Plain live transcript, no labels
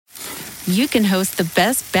you can host the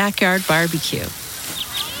best backyard barbecue.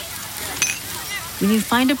 When you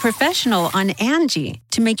find a professional on Angie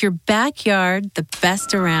to make your backyard the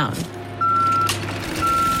best around.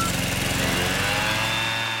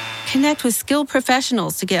 Connect with skilled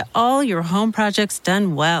professionals to get all your home projects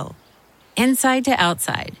done well. Inside to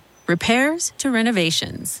outside, repairs to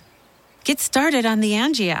renovations. Get started on the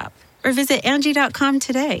Angie app or visit Angie.com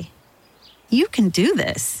today. You can do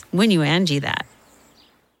this when you Angie that.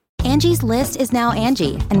 Angie's List is now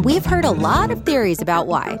Angie, and we've heard a lot of theories about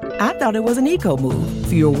why. I thought it was an eco move.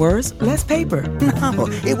 Fewer words, less paper. No,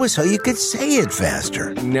 it was so you could say it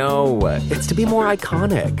faster. No, it's to be more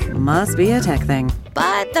iconic. Must be a tech thing.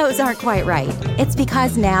 But those aren't quite right. It's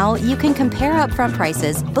because now you can compare upfront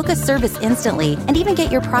prices, book a service instantly, and even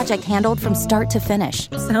get your project handled from start to finish.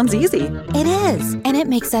 Sounds easy. It is, and it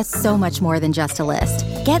makes us so much more than just a list.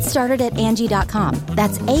 Get started at Angie.com.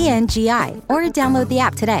 That's ANGI, or download the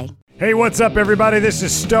app today. Hey, what's up, everybody? This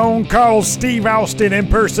is Stone Cold Steve Austin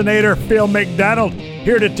impersonator Phil McDonald,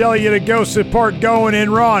 here to tell you to go support Going In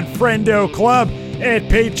Raw and Friendo Club at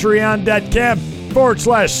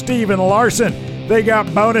patreon.com/Steven Larson. They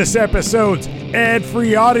got bonus episodes,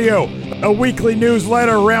 ad-free audio, a weekly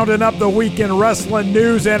newsletter rounding up the weekend wrestling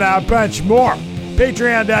news, and a bunch more.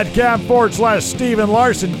 Patreon.com/Steven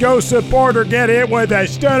Larson. Go support or get hit with a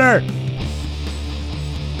stunner.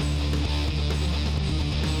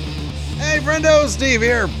 Hey, friendo, Steve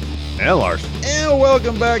here. And Lars. And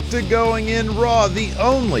welcome back to Going In Raw, the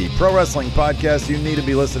only pro wrestling podcast you need to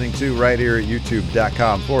be listening to right here at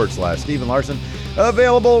youtube.com/Steven Larson.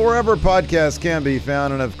 Available wherever podcasts can be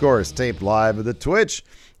found, and of course, taped live at the Twitch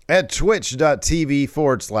at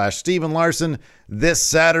twitch.tv/Steven Larson. This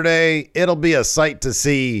Saturday, it'll be a sight to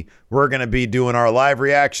see. We're going to be doing our live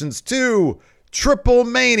reactions to Triple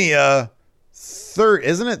Mania.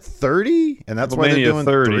 Isn't it 30? And that's why they're doing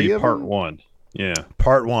 30, 3 of part them? 1. Yeah.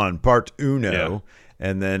 Part 1, part uno. Yeah.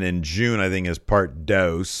 And then in June, I think, is part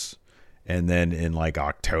dos. And then in like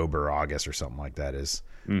October, August, or something like that is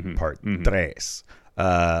part tres.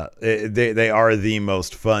 They are the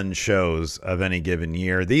most fun shows of any given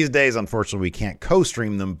year. These days, unfortunately, we can't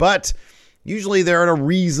co-stream them, but usually they're at a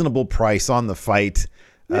reasonable price on the fight.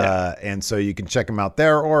 Yeah. And so you can check them out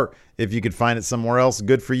there, or if you could find it somewhere else,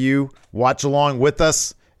 good for you. Watch along with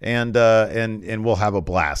us, and we'll have a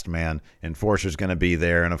blast, man. Enforcer's going to be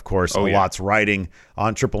there, and of course, a lot's riding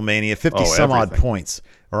on Triple Mania. 50 some odd points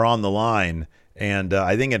are on the line, and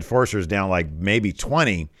I think Enforcer's down like maybe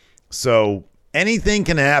 20. So anything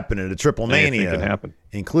can happen at a Triple Mania, can happen,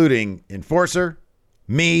 including Enforcer,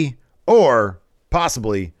 me, or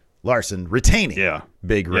possibly Larson retaining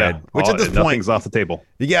Big Red, which at this point, nothing's off the table.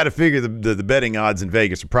 You got to figure the betting odds in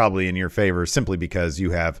Vegas are probably in your favor simply because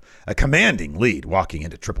you have a commanding lead walking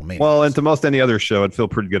into Triple Mania. Well, and to most any other show, I'd feel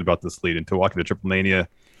pretty good about this lead. Until walking to Triple Mania,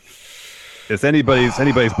 it's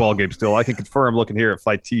anybody's ball game still. I can confirm looking here at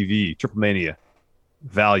Fight TV, Triple Mania,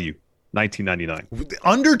 value, $19.99.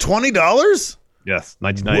 Under $20? Yes,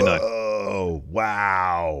 $19.99. Whoa,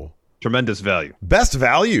 wow. Tremendous value. Best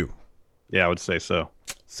value. Yeah, I would say so.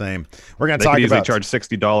 Same. We're going to talk about... They charge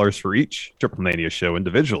 $60 for each Triple Mania show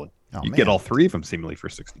individually. You get all 3 of them seemingly for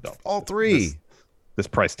 $60. All 3. This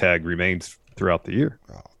price tag remains throughout the year.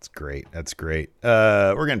 Oh, that's great. That's great.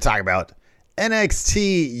 We're going to talk about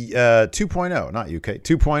NXT 2.0, not UK,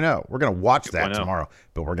 2.0. We're going to watch that tomorrow,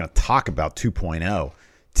 but we're going to talk about 2.0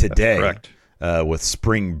 today. That's correct. With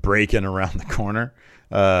spring breaking around the corner.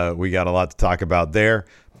 We got a lot to talk about there.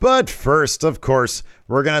 But first, of course,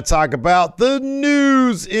 we're going to talk about the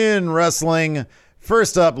news in wrestling.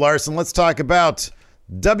 First up, Larson, let's talk about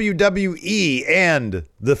WWE and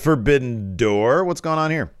the Forbidden Door. What's going on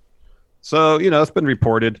here? So, it's been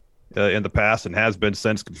reported in the past and has been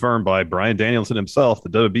since confirmed by Bryan Danielson himself. The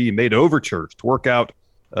WWE made overtures to work out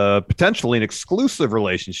potentially an exclusive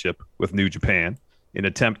relationship with New Japan in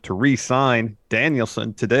attempt to re-sign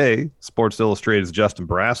Danielson. Today, Sports Illustrated's Justin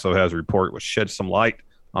Barrasso has a report which sheds some light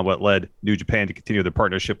on what led New Japan to continue their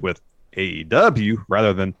partnership with AEW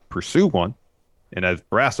rather than pursue one, and as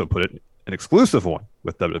Barrasso put it, an exclusive one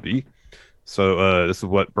with WWE. So this is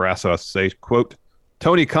what Barrasso has to say, quote,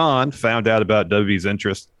 Tony Khan found out about WWE's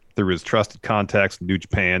interest through his trusted contacts in New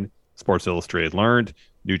Japan. Sports Illustrated learned.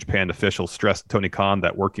 New Japan officials stressed to Tony Khan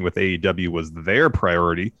that working with AEW was their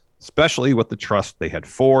priority, especially with the trust they had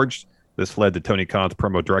forged. This led to Tony Khan's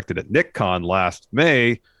promo directed at Nick Khan last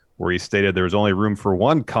May, where he stated there was only room for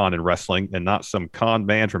one Khan in wrestling and not some con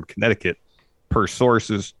man from Connecticut. Per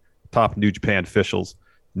sources, top New Japan officials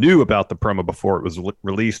knew about the promo before it was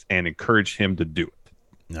released and encouraged him to do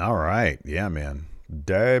it. All right. Yeah, man.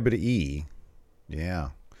 WWE. Yeah.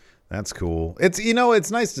 That's cool.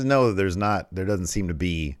 It's nice to know that there doesn't seem to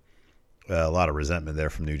be a lot of resentment there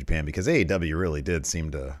from New Japan, because AEW really did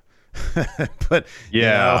seem to put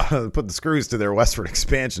the screws to their westward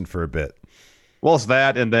expansion for a bit. Well, it's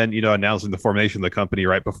that, and then announcing the formation of the company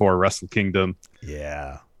right before Wrestle Kingdom.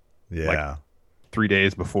 Yeah. Like 3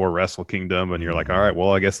 days before Wrestle Kingdom, and you're like, all right,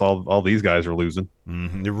 well, I guess all these guys are losing.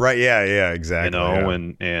 Mm-hmm. Right? Yeah, exactly.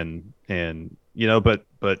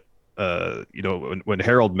 But when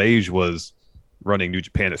Harold Mage was running New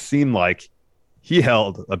Japan, it seemed like he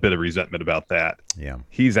held a bit of resentment about that. Yeah,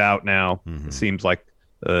 he's out now. Mm-hmm. It seems like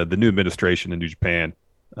the new administration in New Japan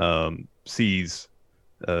sees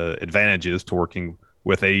advantages to working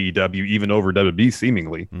with AEW, even over WWE,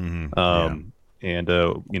 seemingly. Mm-hmm. And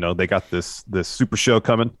they got this super show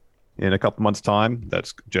coming in a couple months' time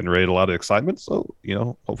that's generated a lot of excitement. So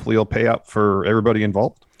hopefully it'll pay out for everybody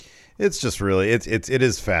involved. It's just really it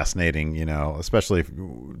is fascinating, especially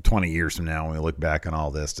 20 years from now when we look back on all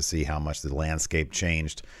this to see how much the landscape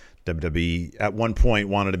changed. WWE at one point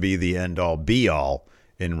wanted to be the end all be all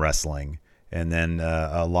in wrestling, and then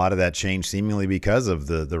a lot of that changed seemingly because of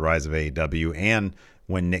the rise of AEW, and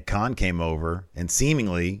when Nick Khan came over and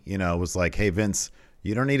seemingly was like, hey Vince,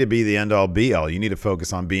 you don't need to be the end all be all, you need to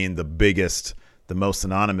focus on being the biggest, the most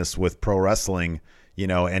synonymous with pro wrestling,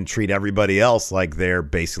 and treat everybody else like they're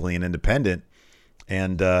basically an independent.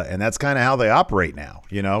 And that's kind of how they operate now.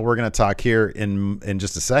 We're going to talk here in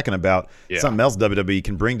just a second about something else WWE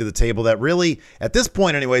can bring to the table that really, at this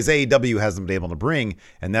point anyways, AEW hasn't been able to bring,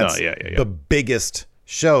 and that's the biggest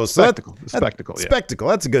show. So Spectacle. Spectacle.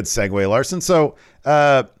 That's a good segue, Larson. So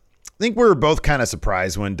I think we were both kind of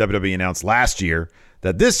surprised when WWE announced last year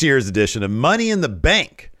that this year's edition of Money in the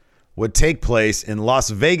Bank would take place in Las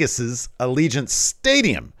Vegas's Allegiant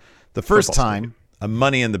Stadium, the first time a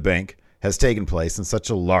Money in the Bank has taken place in such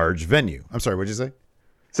a large venue. I'm sorry, what'd you say? It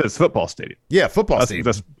says football stadium. Yeah, football stadium.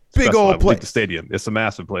 That's big old place. The stadium. It's a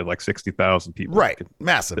massive place, like 60,000 people. Right,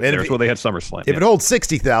 massive. And there's where they had SummerSlam. If it holds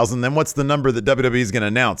 60,000, then what's the number that WWE is going to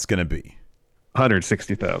announce going to be?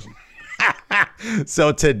 160,000.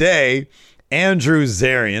 So today, Andrew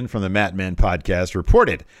Zarian from the Mat Men podcast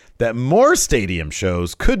reported that more stadium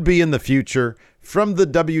shows could be in the future from the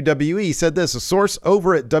WWE. He said this: a source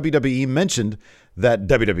over at WWE mentioned that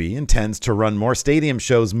WWE intends to run more stadium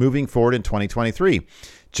shows moving forward in 2023.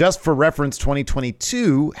 Just for reference,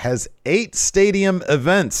 2022 has 8 stadium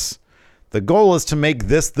events. The goal is to make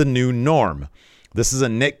this the new norm. This is a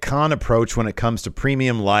Nick Khan approach when it comes to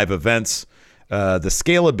premium live events. The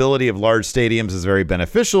scalability of large stadiums is very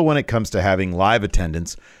beneficial when it comes to having live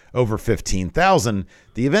attendance over 15,000.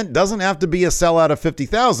 The event doesn't have to be a sellout of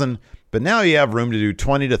 50,000, but now you have room to do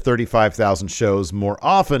 20 to 35,000 shows more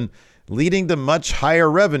often, leading to much higher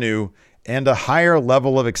revenue and a higher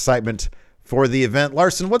level of excitement for the event.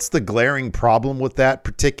 Larson, what's the glaring problem with that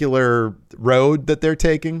particular road that they're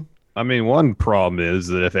taking? I mean, one problem is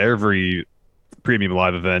that if every premium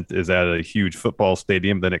live event is at a huge football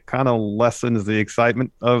stadium, then it kind of lessens the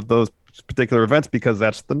excitement of those particular events because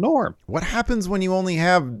that's the norm. What happens when you only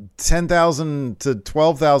have 10,000 to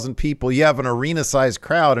 12,000 people? You have an arena-sized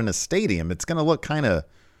crowd in a stadium. It's going to look kind of...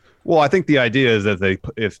 Well, I think the idea is that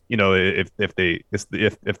if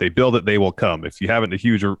they build it, they will come. If you have it in a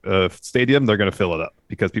huge stadium, they're going to fill it up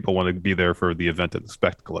because people want to be there for the event and the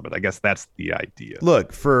spectacle of it. I guess that's the idea.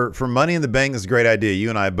 Look, for Money in the Bank is a great idea. You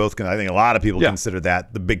and I both I think a lot of people consider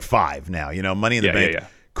that the big 5 now. Money in the Bank,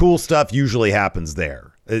 cool stuff usually happens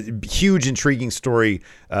there. A huge, intriguing story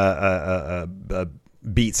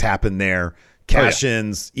beats happen there.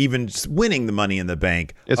 Cash-ins, even just winning the Money in the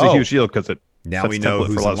Bank. It's a huge deal because it now we know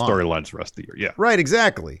who's for a lot of storylines the rest of the year. Yeah, right,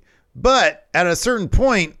 exactly. But at a certain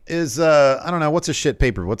point is I don't know, what's a shit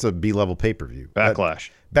pay-per-view? What's a B-level pay-per-view?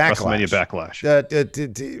 Backlash. WrestleMania Backlash.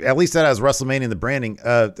 At least that has WrestleMania in the branding.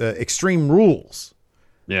 Extreme Rules.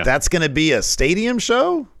 Yeah, that's going to be a stadium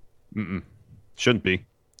show. Shouldn't be.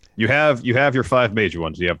 You have your 5 major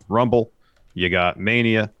ones. You have Rumble, you got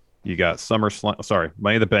Mania, you got SummerSlam. Sorry,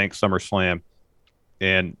 Money in the Bank, SummerSlam,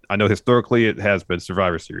 and I know historically it has been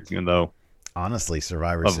Survivor Series, even though. Honestly,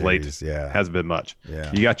 Survivor of Series, late, hasn't been much.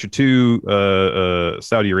 Yeah. You got your 2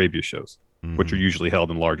 Saudi Arabia shows, which are usually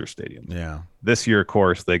held in larger stadiums. Yeah. This year, of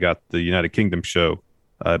course, they got the United Kingdom show.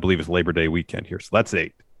 I believe it's Labor Day weekend here, so that's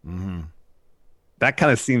 8. That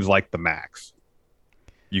kind of seems like the max.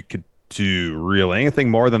 You could do really anything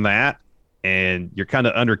more than that, and you're kind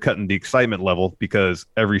of undercutting the excitement level because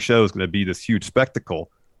every show is going to be this huge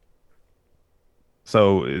spectacle.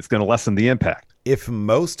 So it's going to lessen the impact. If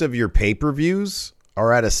most of your pay-per-views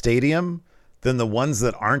are at a stadium, then the ones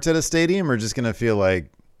that aren't at a stadium are just going to feel like...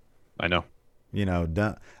 I know. I don't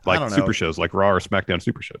know. Like super shows, like Raw or SmackDown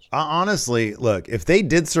super shows. Honestly, look, if they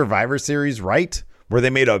did Survivor Series right, where they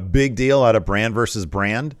made a big deal out of brand versus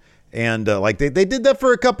brand, and like they did that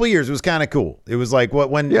for a couple of years, it was kind of cool. It was like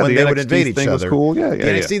when they would invade each other. Was cool. The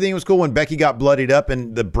NXT thing was cool when Becky got bloodied up,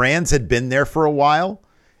 and the brands had been there for a while.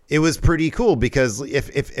 It was pretty cool because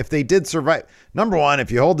if they did survive, number one,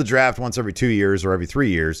 if you hold the draft once every 2 years or every 3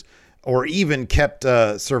 years, or even kept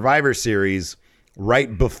Survivor Series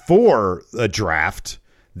right before a draft,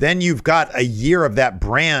 then you've got a year of that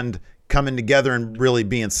brand coming together and really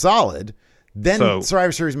being solid. Then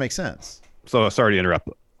Survivor Series makes sense. So sorry to interrupt.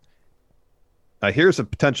 Here's a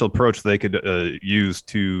potential approach they could use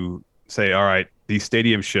to say, all right, these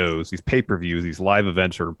stadium shows, these pay-per-views, these live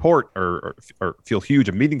events are important or feel huge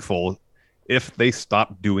and meaningful if they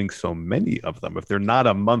stop doing so many of them. If they're not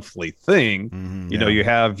a monthly thing, you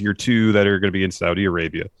have your 2 that are going to be in Saudi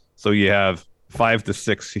Arabia. So you have 5 to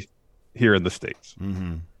 6 here in the States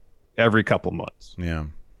every couple months. Yeah.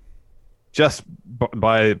 Just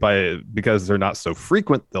because they're not so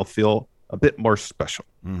frequent, they'll feel a bit more special.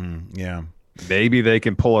 Yeah. Maybe they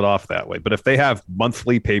can pull it off that way. But if they have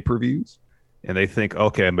monthly pay-per-views and they think,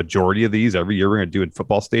 okay, a majority of these every year we're going to do in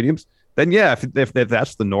football stadiums, then yeah, if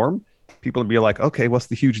that's the norm, people will be like, okay, what's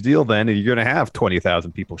the huge deal then? And you're going to have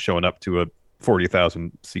 20,000 people showing up to a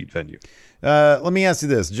 40,000 seat venue. Let me ask you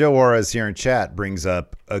this. Joe Juarez here in chat brings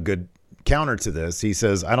up a good counter to this. He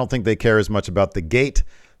says, I don't think they care as much about the gate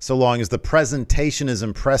so long as the presentation is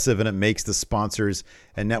impressive and it makes the sponsors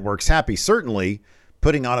and networks happy. Certainly,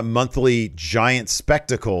 putting on a monthly giant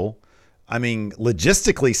spectacle, I mean,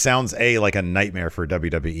 logistically sounds like a nightmare for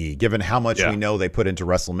WWE, given how much we know they put into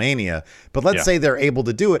WrestleMania. But let's say they're able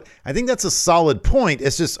to do it. I think that's a solid point.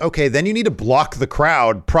 It's just, okay, then you need to block the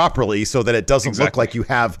crowd properly so that it doesn't look like you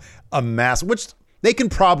have a mass, which they can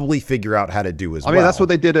probably figure out how to do as well. I mean, that's what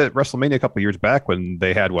they did at WrestleMania a couple of years back when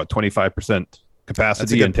they had, 25%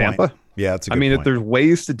 capacity in Tampa? Yeah, that's a good point. If there's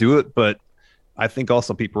ways to do it, but I think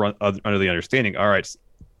also people are under the understanding, all right,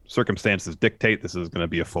 circumstances dictate this is going to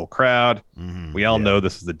be a full crowd. We all know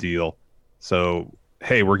this is the deal. So,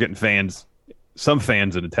 hey, we're getting some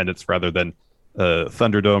fans in attendance rather than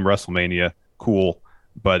Thunderdome, WrestleMania, cool.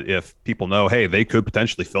 But if people know, hey, they could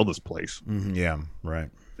potentially fill this place. Yeah, right.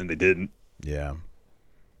 And they didn't. Yeah.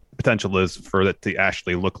 Potential is for it to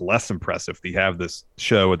actually look less impressive. They have this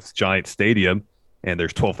show at this giant stadium and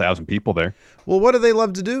there's 12,000 people there. Well, what do they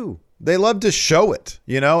love to do? They love to show it,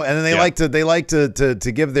 and then they like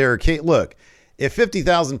to give their look. If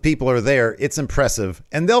 50,000 people are there, it's impressive,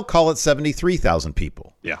 and they'll call it 73,000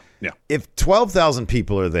 people. Yeah. If 12,000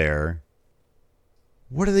 people are there,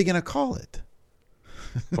 what are they going to call it?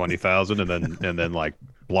 20,000, and then like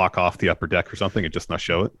block off the upper deck or something and just not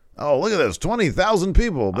show it. Oh, look at this, 20,000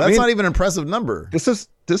 people. That's not even an impressive number. This is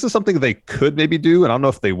something they could maybe do, and I don't know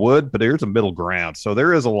if they would, but there's a middle ground. So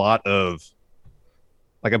there is a lot of,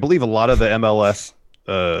 I believe a lot of the MLS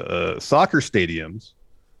soccer stadiums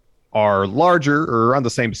are larger or around the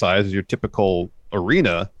same size as your typical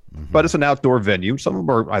arena, but it's an outdoor venue. Some of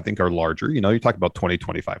them are larger. You talk about 20,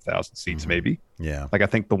 25,000 seats maybe. Yeah. Like I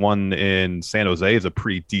think the one in San Jose is a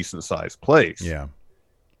pretty decent sized place. Yeah.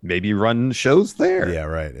 Maybe run shows there. Yeah,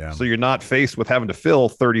 right. Yeah. So you're not faced with having to fill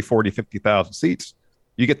 30, 40, 50,000 seats.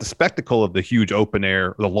 You get the spectacle of the huge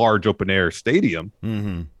large open air stadium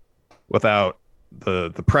without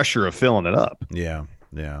the pressure of filling it up. Yeah.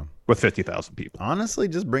 Yeah. With 50,000 people. Honestly,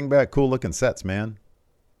 just bring back cool looking sets, man.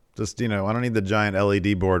 Just, I don't need the giant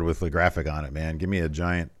LED board with the graphic on it, man. Give me a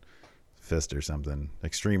giant fist or something.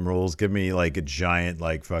 Extreme Rules. Give me like a giant,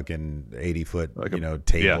 fucking 80-foot,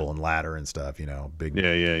 table and ladder and stuff, big.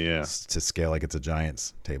 Yeah. To scale like it's a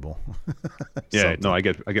Giants table. Yeah. No, I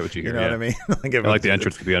get what you hear. You know what I mean? Like the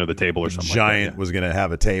entrance could be under the table or something. Giant was going to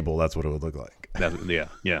have a table. That's what it would look like. Yeah.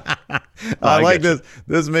 I like this.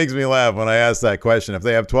 This makes me laugh when I ask that question. If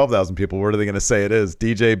they have 12,000 people, what are they going to say it is?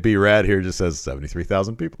 DJ B Rad here just says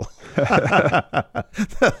 73,000 people.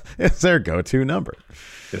 It's their go-to number.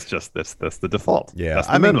 It's just that's the default. Yeah, that's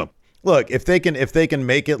the minimum. Look, if they can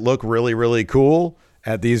make it look really, really cool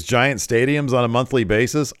at these giant stadiums on a monthly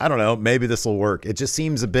basis, I don't know. Maybe this will work. It just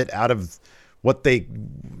seems a bit out of what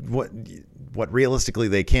realistically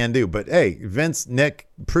they can do. But hey, Vince, Nick,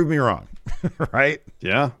 prove me wrong, right?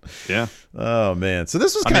 Yeah. Oh man, so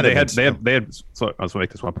this was kind of they had. So I was going to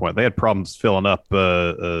make this one point. They had problems filling up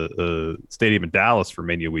a stadium in Dallas for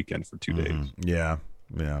Mania weekend for 2 days. Yeah.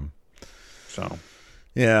 So.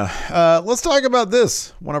 Yeah. Let's talk about this.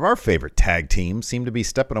 One of our favorite tag teams seem to be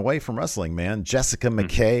stepping away from wrestling, man. Jessica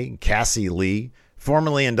McKay, Cassie Lee,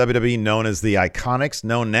 formerly in WWE known as the Iconics,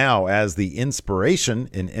 known now as the Inspiration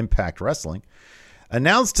in Impact Wrestling.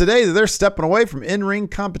 announced today that they're stepping away from in-ring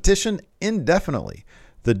competition indefinitely.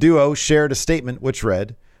 The duo shared a statement which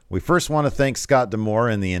read, "We first want to thank Scott D'Amore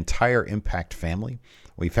and the entire Impact family.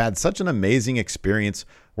 We've had such an amazing experience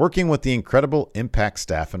working with the incredible Impact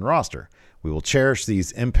staff and roster. We will cherish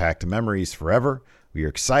these Impact memories forever. We are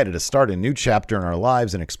excited to start a new chapter in our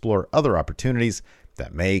lives and explore other opportunities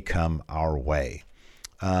that may come our way."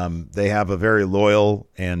 They have a very loyal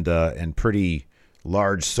and pretty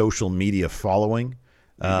large social media following.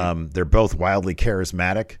 They're both wildly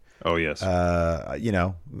charismatic. Oh, yes.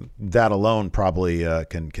 That alone probably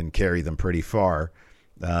can carry them pretty far.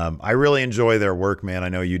 I really enjoy their work, man. I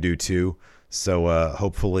know you do too. So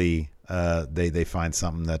hopefully they find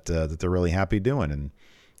something that they're really happy doing.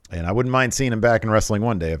 And I wouldn't mind seeing them back in wrestling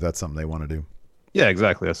one day if that's something they want to do. Yeah,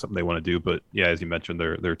 exactly. That's something they want to do. But yeah, as you mentioned,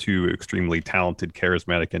 they're two extremely talented,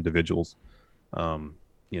 charismatic individuals.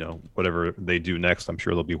 Whatever they do next, I'm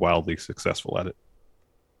sure they'll be wildly successful at it.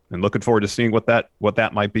 And looking forward to seeing what that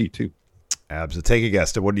might be too. Abs, so take a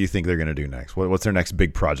guess. What do you think they're going to do next? What's their next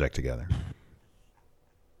big project together?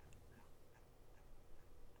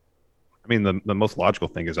 I mean, the most logical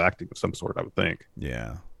thing is acting of some sort, I would think.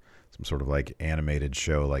 Yeah. Some sort of like animated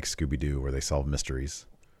show like Scooby-Doo where they solve mysteries.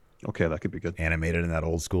 Okay, that could be good. Animated in that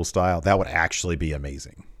old school style. That would actually be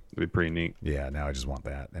amazing. It'd be pretty neat. Yeah, now I just want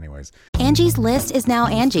that. Anyways. Angie's List is now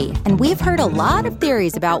Angie, and we've heard a lot of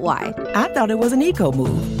theories about why. I thought it was an eco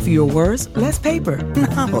move. Fewer words, less paper.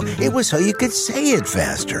 No, it was so you could say it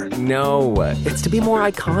faster. No, it's to be more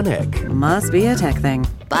iconic. Must be a tech thing.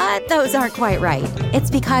 But those aren't quite right. It's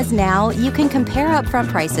because now you can compare upfront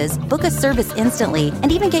prices, book a service instantly,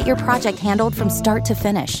 and even get your project handled from start to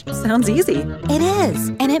finish. Sounds easy. It is,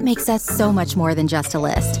 and it makes us so much more than just a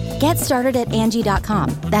list. Get started at Angie.com.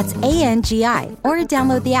 That's ANGI, or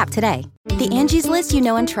download the app today. The Angie's List you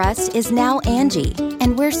know and trust is now Angie,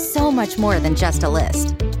 and we're so much more than just a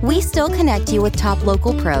list. We still connect you with top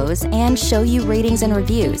local pros and show you ratings and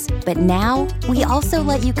reviews, but now we also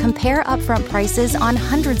let you compare upfront prices on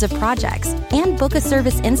hundreds of projects and book a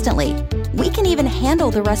service instantly. We can even handle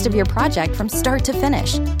the rest of your project from start to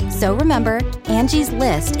finish. So remember, Angie's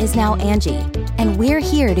List is now Angie, and we're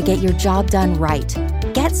here to get your job done right.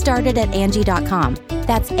 Get started at Angie.com.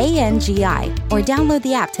 That's ANGI, or download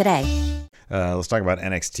the app today. Let's talk about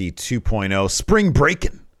NXT 2.0 Spring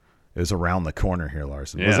Breakin'. It was around the corner here,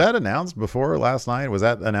 Larson. Yeah. Was that announced before last night? Was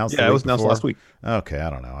that announced? Yeah, it was announced last week. Okay, I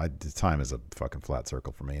don't know. Time is a fucking flat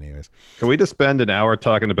circle for me, anyways. Can we just spend an hour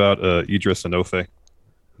talking about Idris Enofe?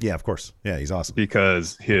 Yeah, of course. Yeah, he's awesome.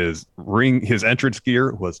 Because his entrance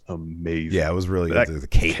gear was amazing. Yeah, it was really good. The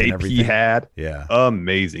cape and everything he had. Yeah,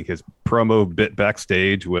 amazing. His promo bit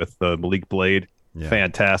backstage with Malik Blade,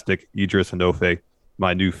 fantastic. Idris Enofe,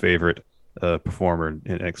 my new favorite performer in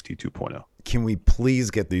NXT 2.0. Can we please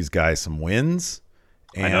get these guys some wins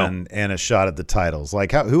and a shot at the titles?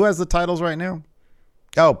 Like, who has the titles right now?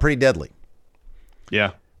 Oh, Pretty Deadly.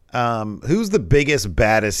 Yeah. Who's the biggest,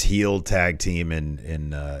 baddest heel tag team in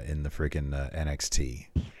the freaking NXT?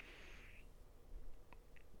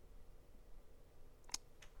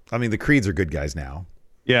 I mean, the Creeds are good guys now.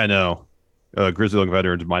 Yeah, I know. Grizzly Young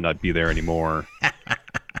Veterans might not be there anymore.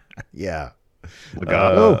 Yeah.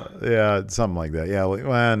 Yeah, something like that. Yeah,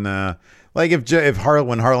 when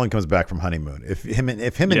when Harlan comes back from honeymoon, if him and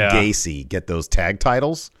Gacy get those tag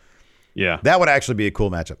titles, that would actually be a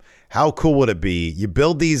cool matchup. How cool would it be? You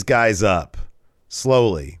build these guys up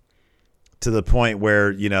slowly to the point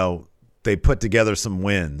where they put together some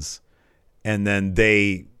wins, and then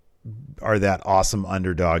they are that awesome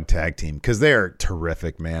underdog tag team because they're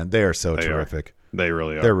terrific, man. They are so terrific. They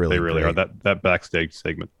really are. They really are. That backstage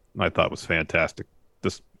segment I thought was fantastic.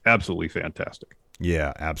 Just absolutely fantastic.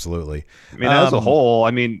 Yeah, absolutely. I mean, as a whole,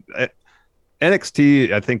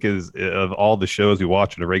 NXT, I think, is of all the shows we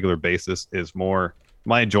watch on a regular basis, is more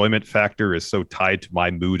my enjoyment factor is so tied to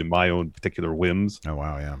my mood and my own particular whims. Oh,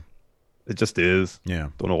 wow. Yeah. It just is. Yeah.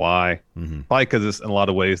 Don't know why. Mm-hmm. Probably because it's in a lot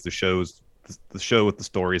of ways the show with the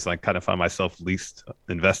stories I kind of find myself least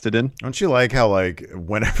invested in. Don't you like how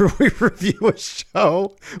whenever we review a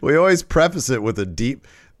show, we always preface it with a deep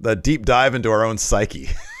dive into our own psyche?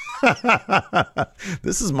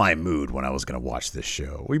 This is my mood when I was going to watch this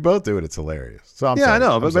show. We both do it. It's hilarious. So I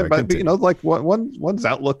know, but one's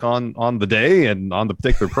outlook on the day and on the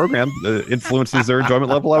particular program influences their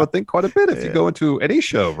enjoyment level. I would think quite a bit. If you go into any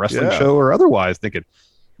show, wrestling show or otherwise, thinking,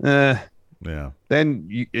 then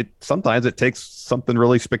sometimes it takes something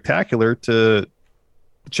really spectacular to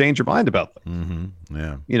change your mind about things. Mm-hmm.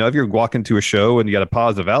 Yeah. If you're walking to a show and you got a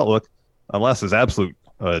positive outlook, unless it's absolute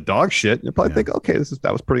dog shit, you probably think, okay,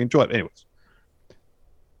 that was pretty enjoyable. Anyways,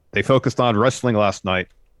 they focused on wrestling last night,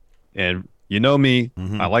 and You know me.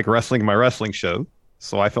 I like wrestling in my wrestling show.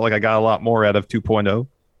 So I feel like I got a lot more out of 2.0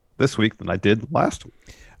 this week than I did last week.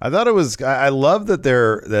 I thought it was. I love that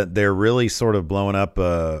they're really sort of blowing up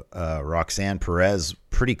Roxanne Perez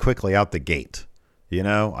pretty quickly out the gate. You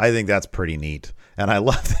know, I think that's pretty neat, and I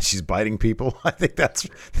love that she's biting people. I think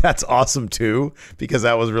that's awesome too, because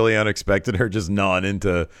that was really unexpected. Her just gnawing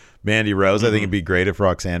into Mandy Rose. I think it'd be great if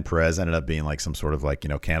Roxanne Perez ended up being like some sort of like, you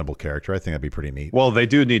know, cannibal character. I think that'd be pretty neat. Well, they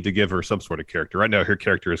do need to give her some sort of character. Right now, her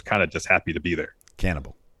character is kind of just happy to be there.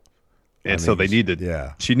 Cannibal. And so they need to.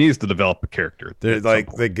 Yeah, she needs to develop a character.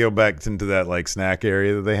 Like they go back into that like snack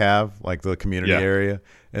area that they have, like the community area,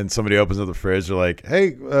 and somebody opens up the fridge. They're like,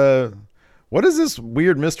 "Hey, what is this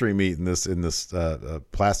weird mystery meat in this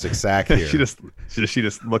plastic sack here?" she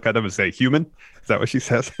just look at them and say, "Human." Is that what she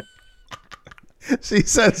says? She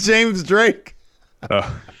says James Drake.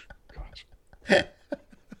 Oh, gosh.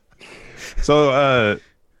 So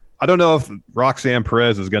I don't know if Roxanne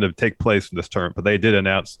Perez is going to take place in this tournament, but they did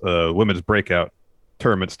announce a women's breakout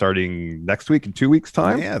tournament starting next week in 2 weeks'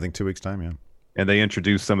 time. Yeah, I think 2 weeks' time, yeah. And they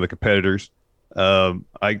introduced some of the competitors. I'll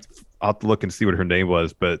have to look and see what her name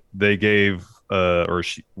was, but they gave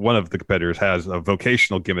one of the competitors has a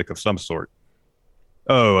vocational gimmick of some sort.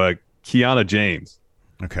 Kiana James.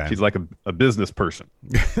 Okay. She's like a business person,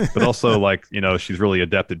 but also like, you know, she's really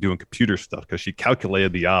adept at doing computer stuff because she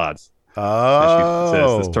calculated the odds. Oh, she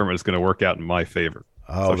says this tournament is going to work out in my favor.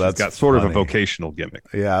 Oh, so she's got sort of a vocational gimmick.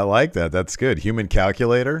 Yeah, I like that. That's good. Human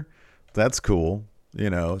calculator. That's cool. You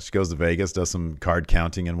know, she goes to Vegas, does some card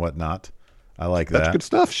counting and whatnot. I like that. That's good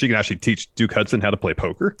stuff. She can actually teach Duke Hudson how to play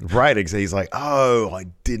poker. Right. He's like, oh, I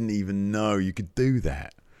didn't even know you could do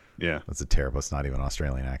that. Yeah. That's a terrible. It's not even an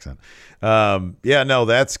Australian accent. Yeah, no,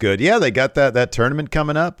 that's good. Yeah, they got that tournament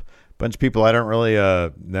coming up. Bunch of people I don't really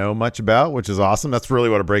know much about, which is awesome. That's really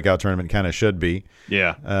what a breakout tournament kind of should be.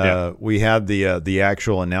 Yeah. We had the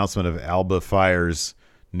actual announcement of Alba Fire's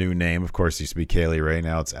new name. Of course, it used to be Kaylee Ray.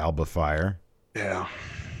 Now it's Alba Fire. Yeah.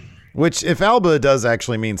 Which, if Alba does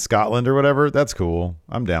actually mean Scotland or whatever, that's cool.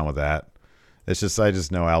 I'm down with that. It's just I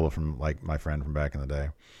just know Alba from like my friend from back in the day.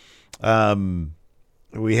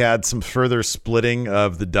 We had some further splitting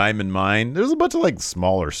of the Diamond Mine. There's a bunch of like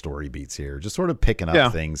smaller story beats here, just sort of picking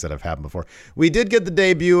up things that have happened before. We did get the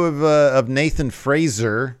debut of Nathan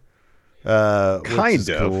Fraser. Which is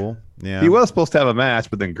cool. Yeah, he was supposed to have a match,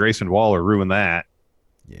 but then Grayson Waller ruined that.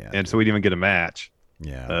 Yeah, and so we didn't even get a match.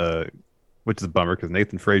 Yeah, which is a bummer because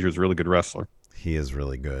Nathan Fraser is a really good wrestler. He is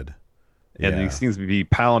really good, and he seems to be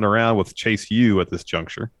palling around with Chase U at this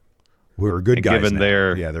juncture. We're good guys. Given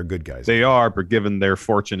they're good guys. They are, but given their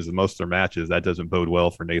fortunes in most of their matches, that doesn't bode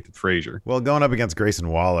well for Nathan Fraser. Well, going up against Grayson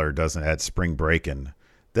Waller doesn't at Spring Breakin'.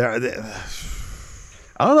 I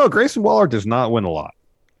don't know. Grayson Waller does not win a lot.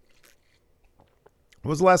 What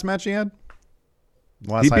was the last match he had?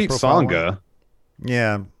 He beat Songa.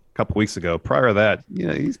 Yeah, a couple weeks ago. Prior to that,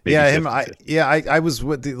 he's I was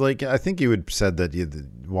with I think you had said that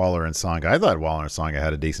Waller and Songa. I thought Waller and Songa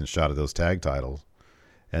had a decent shot at those tag titles.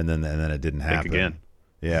 And then it didn't happen. Think again.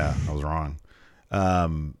 Yeah, I was wrong.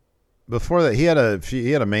 Before that, he had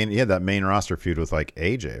that main roster feud with like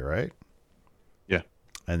AJ, right? Yeah.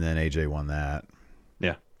 And then AJ won that.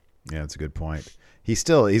 Yeah. Yeah, that's a good point. He's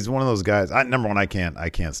one of those guys. Number one, I can't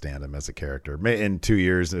stand him as a character. In 2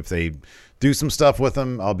 years, if they do some stuff with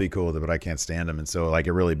him, I'll be cool with it. But I can't stand him, and so like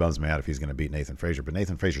it really bums me out if he's going to beat Nathan Fraser. But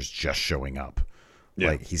Nathan Fraser's just showing up. Yeah.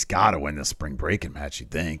 Like he's got to win this Spring Breakin' match.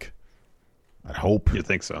 You'd think. I'd hope. You'd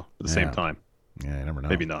think so. At the same time. Yeah, you never know.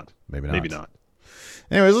 Maybe not.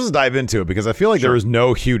 Anyways, let's dive into it because I feel like there was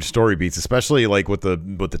no huge story beats, especially like with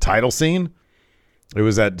the title scene. It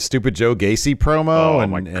was that stupid Joe Gacy promo. Oh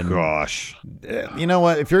my gosh! You know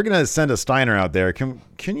what? If you're gonna send a Steiner out there, can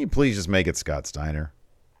you please just make it Scott Steiner?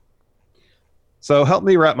 So help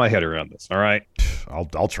me wrap my head around this. All right,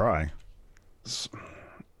 I'll try.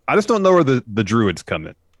 I just don't know where the Druids come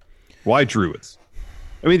in. Why Druids?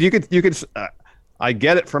 I mean, you could. I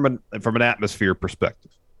get it from an atmosphere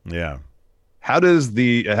perspective. Yeah. How does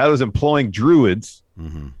employing Druids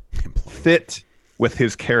fit with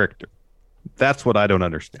his character? That's what I don't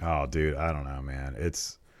understand. Oh, dude, I don't know, man.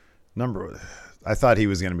 I thought he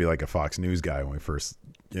was going to be like a Fox News guy when we first,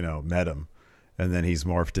 met him, and then he's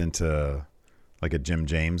morphed into like a Jim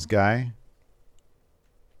James guy.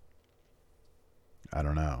 I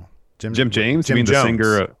don't know. Jim James? Jim you mean Jones. The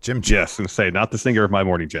singer? Jim Jones. Yes, I was going to say, not the singer of My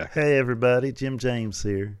Morning Jack. Hey, everybody. Jim James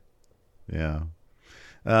here. Yeah.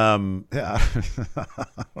 Yeah.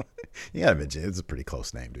 You gotta admit, it's a pretty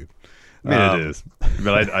close name, dude. I mean, it is.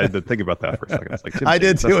 But I had to think about that for a second. It's like, Jim I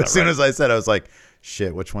James, did too. As soon right. as I said, I was like,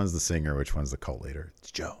 shit, which one's the singer? Which one's the cult leader?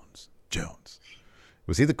 It's Jones.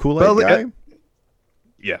 Was he the Kool-Aid guy?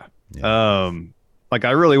 Yeah. Like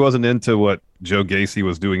I really wasn't into what Joe Gacy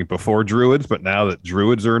was doing before Druids, but now that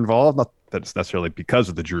Druids are involved, not that it's necessarily because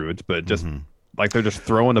of the Druids, but just like they're just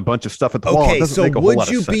throwing a bunch of stuff at the wall. Okay, so would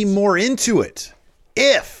you be more into it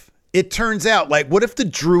if it turns out, like, what if the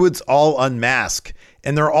Druids all unmask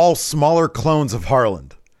and they're all smaller clones of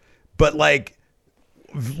Harland, but like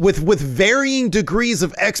with varying degrees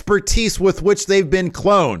of expertise with which they've been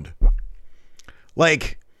cloned?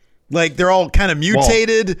 Like they're all kind of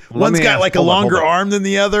mutated. Well, one's got like a longer arm than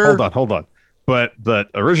the other. Hold on. But the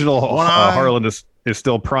original Harland is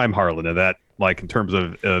still Prime Harland, and that, like, in terms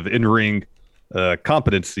of in-ring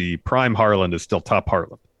competency, Prime Harland is still top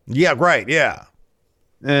Harland. Yeah, right. Yeah.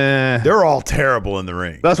 They're all terrible in the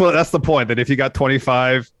ring. That's the point. That if you got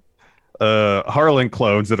 25 Harland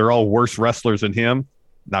clones that are all worse wrestlers than him,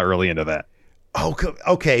 not really into that. Oh,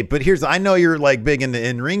 okay, but I know you're like big into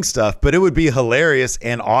in-ring stuff, but it would be hilarious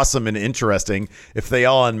and awesome and interesting if they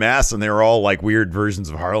all unmasked and they were all like weird versions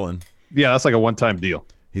of Harlan. Yeah, that's like a one-time deal.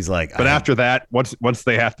 He's like, but after that, once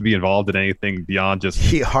they have to be involved in anything beyond just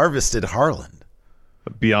he harvested Harlan,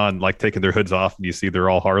 beyond like taking their hoods off and you see they're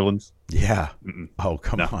all Harlans. Yeah. Oh,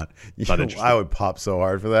 come on. I would pop so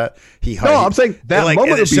hard for that. I'm saying that like,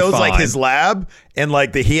 moment and it shows fine. Like his lab and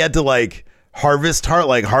like he had to like harvest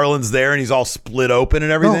like Harlan's there and he's all split open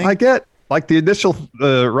and everything. No, I get like the initial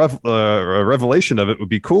revelation of it would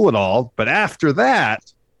be cool and all, but after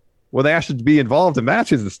that, when they actually be involved in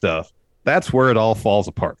matches and stuff, that's where it all falls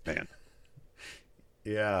apart, man.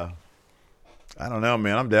 Yeah. I don't know,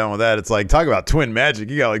 man. I'm down with that. It's like, talk about twin magic.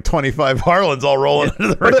 You got like 25 Harlans all rolling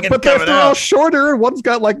into the ring. But they're all shorter. One's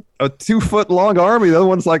got like a 2-foot long arm. The other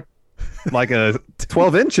one's like a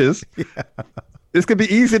 12 inches. Yeah. This could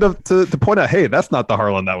be easy to point out, hey, that's not the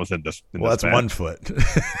Harlan that was in this. That's match. 1 foot.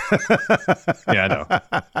 Yeah, I know.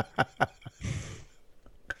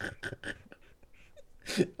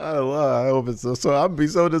 I hope it's so. I'd be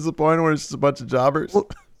so disappointed when it's just a bunch of jobbers.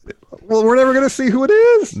 Well, we're never going to see who it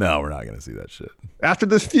is. No, we're not going to see that shit. After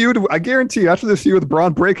this feud, I guarantee you, after this feud with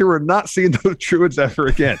Braun Breaker, we're not seeing those Druids ever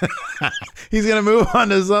again. He's going to move on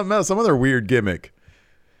to something else, some other weird gimmick.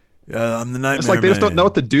 I'm the Nightmare. It's like they just don't know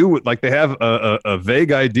what to do with. Like they have a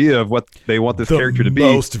vague idea of what they want this character to be.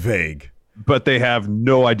 Most vague, but they have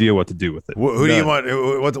no idea what to do with it. Who do you want?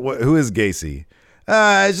 Who is Gacy?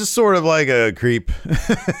 It's just sort of like a creep.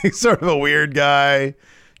 He's sort of a weird guy.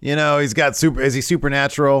 You know, he's got Is he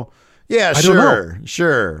supernatural? Yeah,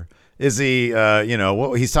 sure. Is he?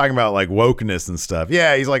 He's talking about like wokeness and stuff.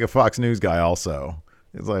 Yeah, he's like a Fox News guy. Also,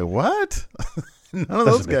 it's like what? None of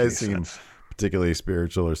those guys seem particularly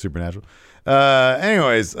spiritual or supernatural.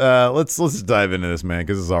 Anyways, let's dive into this, man,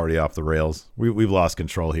 because it's already off the rails. We've lost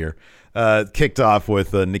control here. Kicked off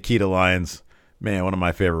with Nikita Lyons, man, one of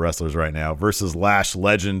my favorite wrestlers right now, versus Lash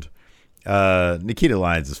Legend. Nikita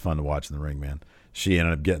Lyons is fun to watch in the ring, man. She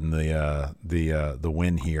ended up getting the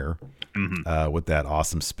win here with that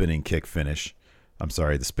awesome spinning kick finish. I'm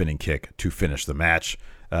sorry, the spinning kick to finish the match.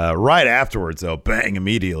 Right afterwards, though, bang,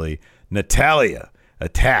 immediately, Natalya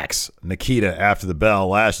attacks Nikita after the bell.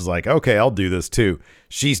 Lash is like, okay, I'll do this too.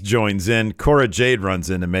 She joins in. Cora Jade runs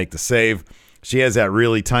in to make the save. She has that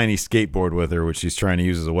really tiny skateboard with her, which she's trying to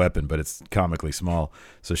use as a weapon, but it's comically small.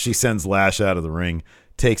 So she sends Lash out of the ring,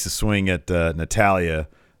 takes a swing at Natalya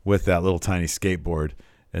with that little tiny skateboard,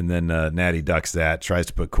 and then Natty ducks that, tries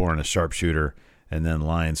to put Cora in a sharpshooter, and then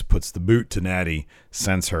Lyons puts the boot to Natty,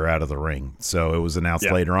 sends her out of the ring. So it was announced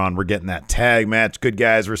later on, we're getting that tag match, good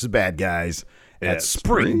guys versus bad guys, at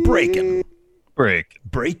Spring Breakin'.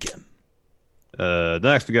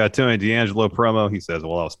 Next, we got Tony D'Angelo promo. He says,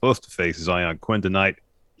 well, I was supposed to face Zion Quinn tonight.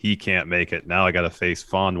 He can't make it. Now I got to face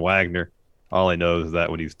Von Wagner. All I know is that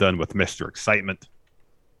when he's done with Mr. Excitement,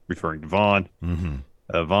 referring to Vaughn,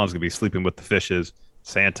 Vaughn's going to be sleeping with the fishes.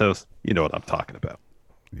 Santos, you know what I'm talking about.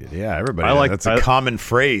 Yeah, everybody. That's a common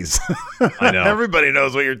phrase. I know. Everybody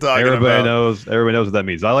knows what you're talking about. Everybody knows what that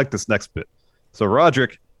means. I like this next bit. So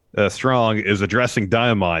Roderick Strong is addressing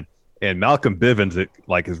Diamond, and Malcolm Bivens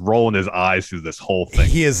is rolling his eyes through this whole thing.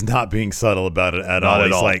 He is not being subtle about it at all.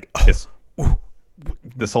 He's all. Like,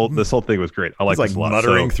 this whole thing was great. I like this a lot.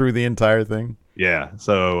 Muttering through the entire thing. Yeah.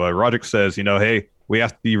 So Roderick says, hey, we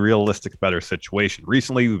have to be realistic about our situation.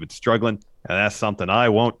 Recently, we've been struggling, and that's something I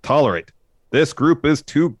won't tolerate. This group is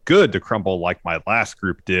too good to crumble like my last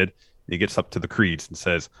group did. And he gets up to the creeds and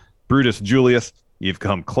says, Brutus Julius, you've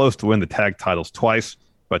come close to win the tag titles twice,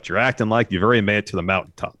 but you're acting like you've already made it to the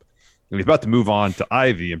mountaintop. And he's about to move on to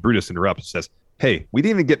Ivy, and Brutus interrupts and says, hey, we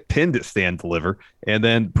didn't even get pinned at Stand Deliver, and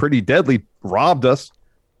then Pretty Deadly robbed us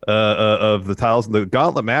of the titles in the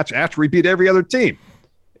gauntlet match after we beat every other team.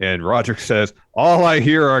 And Roderick says, all I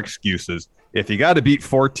hear are excuses. If you got to beat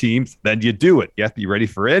 4 teams, then you do it. You have to be ready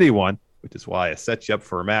for anyone, which is why I set you up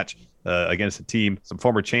for a match against a team, some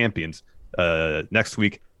former champions. Next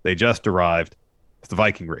week, they just arrived. It's the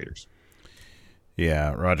Viking Raiders.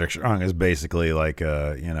 Yeah, Roderick Strong is basically like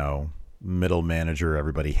a, middle manager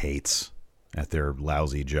everybody hates at their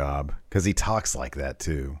lousy job because he talks like that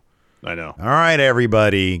too. I know. All right,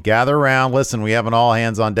 everybody, gather around. Listen, we have an all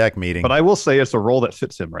hands on deck meeting. But I will say it's a role that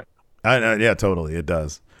fits him right now. I know, yeah, totally, it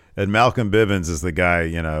does. And Malcolm Bivens is the guy,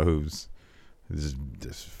 who's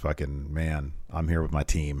just fucking, man, I'm here with my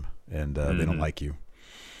team, and they don't like you.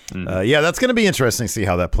 Yeah, that's going to be interesting to see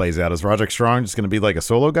how that plays out. Is Roderick Strong just going to be like a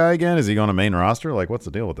solo guy again? Is he going to main roster? Like, what's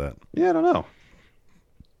the deal with that? Yeah, I don't know.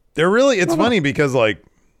 It's funny because, like,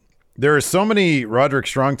 there are so many Roderick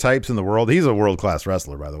Strong types in the world. He's a world-class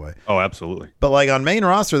wrestler, by the way. Oh, absolutely. But, like, on main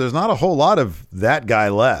roster, there's not a whole lot of that guy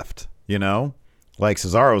left, Like,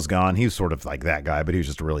 Cesaro's gone. He's sort of like that guy, but he was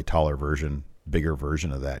just a really taller version, bigger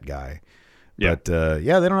version of that guy. Yeah. But, they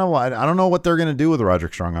don't have I don't know what they're going to do with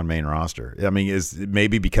Roderick Strong on main roster. I mean, is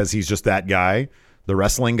maybe because he's just that guy, the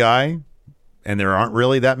wrestling guy, and there aren't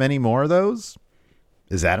really that many more of those?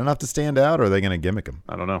 Is that enough to stand out, or are they going to gimmick him?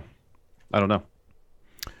 I don't know. But,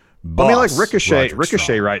 Boss, I mean, like Ricochet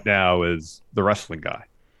Strong. right now is the wrestling guy.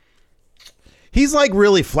 He's like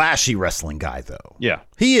really flashy wrestling guy, though. Yeah.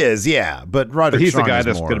 He is, yeah. But Roderick He's Strong the guy is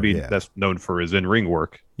that's more, going to be yeah. that's known for his in-ring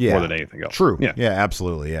work more than anything else. True. Yeah,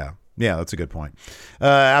 absolutely, yeah. Yeah, that's a good point.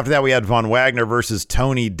 After that, we had Von Wagner versus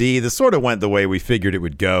Tony D. This sort of went the way we figured it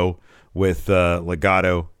would go with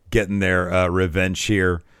Legado getting their revenge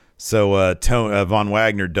here. So Von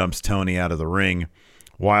Wagner dumps Tony out of the ring.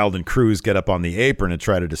 Wild and Cruz get up on the apron and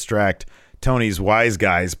try to distract. Tony's wise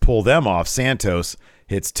guys pull them off. Santos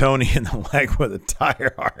hits Tony in the leg with a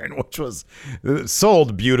tire iron, which was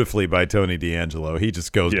sold beautifully by Tony D'Angelo. He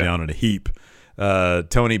just goes down in a heap.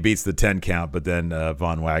 Tony beats the 10 count, but then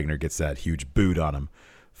Von Wagner gets that huge boot on him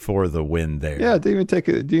for the win there. Yeah, didn't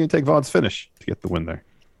even take Von's finish to get the win there.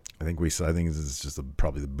 I think this is just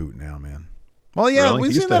probably the boot now, man. Well, yeah, Really?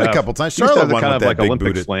 we've seen that a couple times. Charlotte won kind with of that like big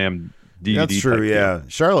Olympic boot. Slam DVD. That's true, type yeah. deal.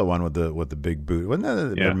 Charlotte won with the big boot. Wasn't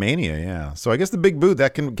that Mania? Yeah. So I guess the big boot,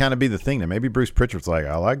 that can kind of be the thing. Now maybe Bruce Pritchard's like,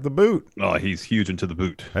 I like the boot. Oh, he's huge into the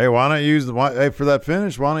boot. Hey, why not use for that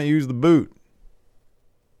finish? Why not use the boot?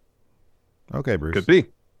 Okay, Bruce.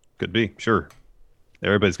 Could be. Sure.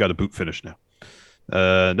 Everybody's got a boot finish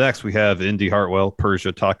now. Next, we have Indy Hartwell,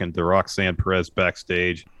 Persia talking to Roxanne Perez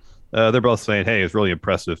backstage. They're both saying, hey, it's really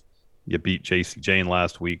impressive. You beat JC Jane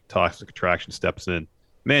last week. Toxic Attraction steps in.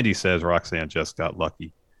 Mandy says Roxanne just got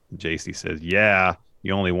lucky. JC says, yeah,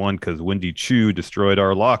 you only won because Wendy Chu destroyed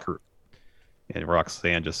our locker. And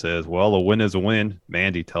Roxanne just says, well, a win is a win.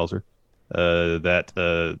 Mandy tells her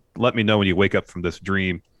that let me know when you wake up from this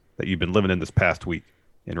dream that you've been living in this past week.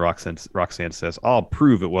 And Roxanne says, I'll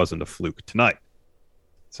prove it wasn't a fluke tonight.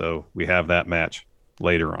 So we have that match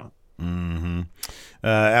later on. Mm-hmm.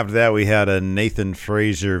 After that, we had a Nathan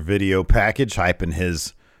Frazier video package hyping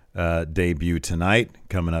his debut tonight,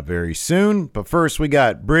 coming up very soon. But first, we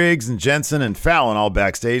got Briggs and Jensen and Fallon all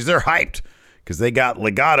backstage. They're hyped because they got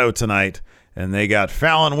Legado tonight, and they got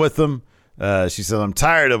Fallon with them. She said, I'm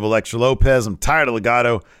tired of Elektra Lopez. I'm tired of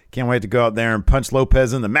Legado. Can't wait to go out there and punch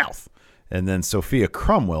Lopez in the mouth. And then Sophia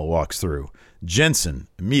Cromwell walks through. Jensen,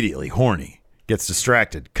 immediately horny, gets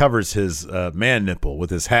distracted, covers his man nipple with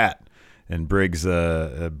his hat. And Briggs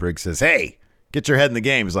says, hey, get your head in the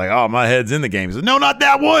game. He's like, oh, my head's in the game. He says, no, not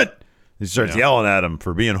that one. He starts yelling at him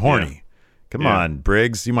for being horny. Yeah. Come on,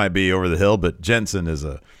 Briggs. You might be over the hill, but Jensen is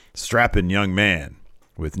a strapping young man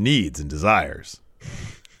with needs and desires.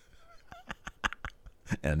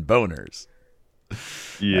 And boners.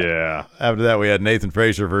 Yeah. After that, we had Nathan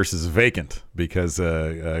Frazier versus Vacant because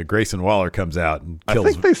Grayson Waller comes out and kills.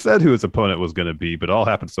 I think they said who his opponent was going to be, but it all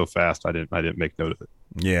happened so fast I didn't make note of it.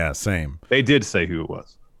 Yeah, same. They did say who it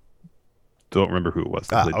was. Don't remember who it was.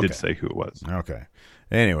 They did say who it was. Okay.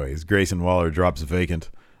 Anyways, Grayson Waller drops Vacant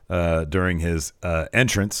during his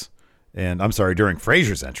entrance. And I'm sorry, during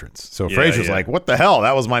Frazier's entrance. So Frazier's like, what the hell?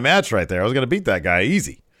 That was my match right there. I was going to beat that guy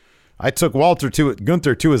easy. I took Gunther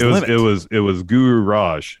to his limit. It was Guru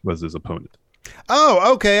Raj was his opponent.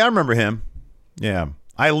 Oh, okay. I remember him. Yeah.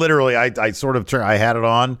 I literally, I sort of I had it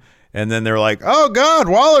on, and then they were like, oh, God,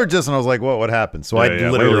 Waller just, and I was like, what happened? So I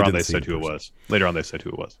literally Later on didn't they see said who it was. Later on they said who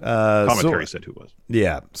it was. Commentary said who it was.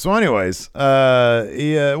 Yeah. So anyways,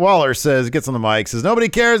 Waller gets on the mic, says, nobody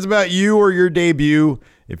cares about you or your debut.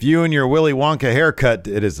 If you and your Willy Wonka haircut,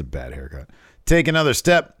 it is a bad haircut, take another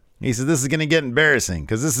step. He said, this is going to get embarrassing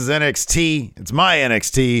because this is NXT. It's my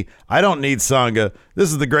NXT. I don't need Sangha.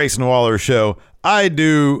 This is the Grayson Waller show. I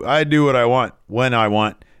do what I want when I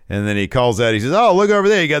want. And then he calls out, he says, oh, look over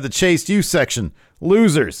there. You got the Chase U section.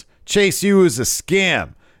 Losers. Chase U is a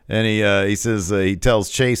scam. And he says, he tells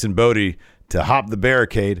Chase and Bodie to hop the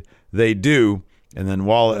barricade. They do. And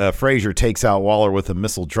then Frazier takes out Waller with a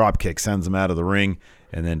missile dropkick, sends him out of the ring,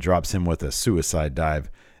 and then drops him with a suicide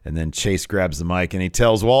dive. And then Chase grabs the mic and he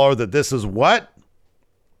tells Waller that this is what?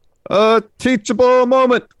 A teachable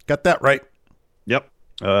moment. Got that right. Yep.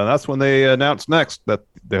 That's when they announce next that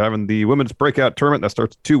they're having the women's breakout tournament that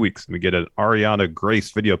starts in 2 weeks. And we get an Ariana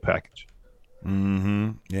Grace video package.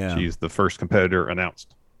 Mm-hmm. Yeah. She's the first competitor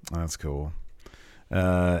announced. That's cool.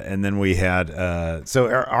 And then we had so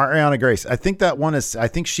Ariana Grace. I think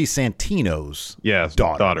she's Santino's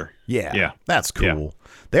daughter. Yeah. That's cool. Yeah.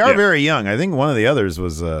 They are very young. I think one of the others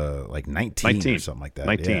was like 19 or something like that.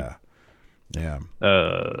 19. Yeah.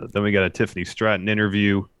 Then we got a Tiffany Stratton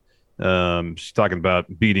interview. She's talking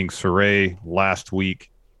about beating Sarray last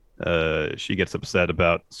week. She gets upset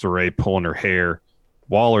about Sarray pulling her hair.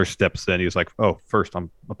 Waller steps in. He's like, oh, first,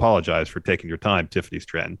 I'm apologize for taking your time, Tiffany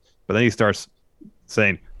Stratton. But then he starts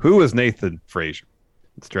saying, who is Nathan Frazier?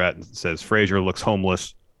 And Stratton says, Frazier looks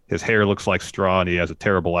homeless. His hair looks like straw, and he has a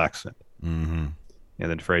terrible accent. Mm-hmm. And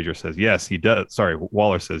then Frazier says, yes, he does. Sorry,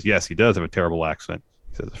 Waller says, yes, he does have a terrible accent.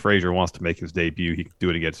 He says, if Frazier wants to make his debut, he can do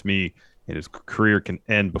it against me, and his career can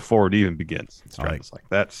end before it even begins. And Stratton's like,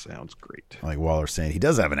 that sounds great. Like Waller saying, he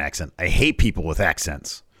does have an accent. I hate people with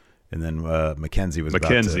accents. And then Mackenzie was about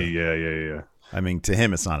to... yeah. I mean, to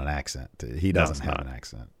him, it's not an accent. He doesn't have an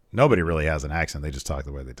accent. Nobody really has an accent. They just talk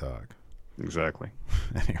the way they talk. Exactly.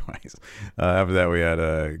 Anyways, after that, we had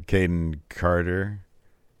Caden Carter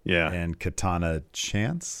and Katana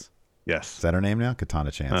Chance. Yes. Is that her name now?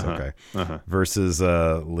 Katana Chance. Okay. Versus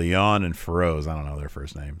Leon and Feroz. I don't know their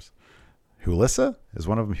first names. Hulissa? Is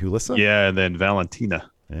one of them Hulissa? Yeah, and then Valentina.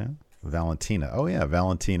 Yeah. Valentina. Oh, yeah.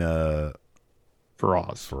 Valentina...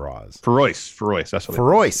 Feroz. That's what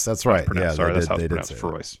Feroz. That's right. Yeah, sorry, that's how it's pronounced.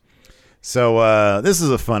 Feroz. So this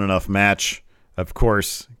is a fun enough match. Of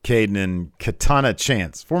course, Caden and Katana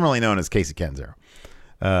Chance, formerly known as Casey Catanzaro.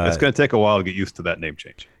 It's going to take a while to get used to that name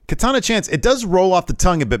change. Katana Chance. It does roll off the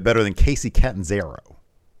tongue a bit better than Casey Catanzaro.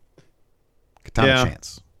 Katana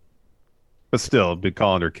Chance. But still, been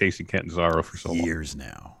calling her Casey Catanzaro for so long. Years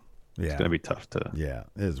now. Yeah. It's going to be tough to... Yeah,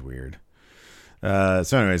 it is weird. So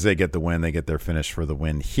anyways, they get the win. They get their finish for the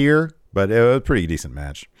win here, but it was a pretty decent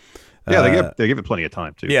match. Yeah, they give it plenty of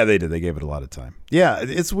time, too. Yeah, they did. They gave it a lot of time. Yeah,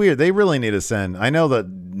 it's weird. They really need to send... I know the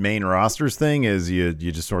main rosters thing is you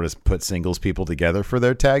just sort of put singles people together for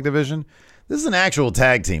their tag division. This is an actual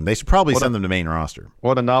tag team. They should probably send them to main roster.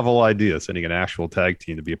 What a novel idea, sending an actual tag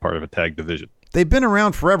team to be a part of a tag division. They've been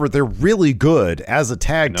around forever. They're really good as a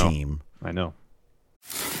tag team. I know.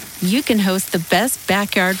 You can host the best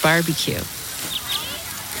backyard barbecue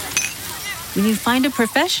when you find a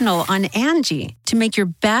professional on Angie to make your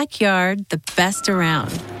backyard the best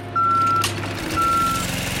around.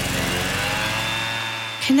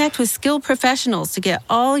 Connect with skilled professionals to get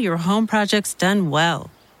all your home projects done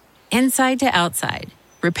well. Inside to outside,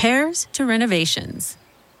 repairs to renovations.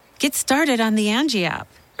 Get started on the Angie app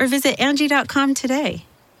or visit Angie.com today.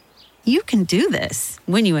 You can do this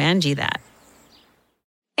when you Angie that.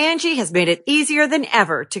 Angie has made it easier than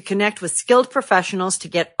ever to connect with skilled professionals to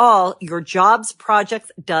get all your jobs projects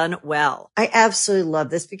done well. I absolutely love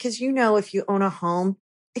this because, if you own a home,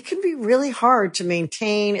 it can be really hard to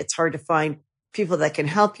maintain. It's hard to find people that can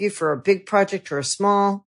help you for a big project or a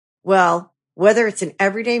small. Well, whether it's in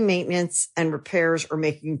everyday maintenance and repairs or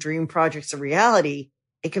making dream projects a reality,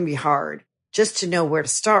 it can be hard just to know where to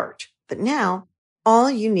start. But now all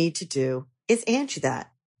you need to do is Angie that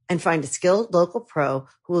and find a skilled local pro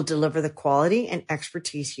who will deliver the quality and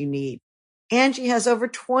expertise you need. Angie has over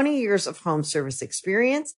 20 years of home service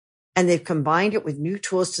experience, and they've combined it with new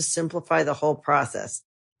tools to simplify the whole process.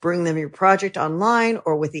 Bring them your project online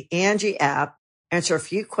or with the Angie app, answer a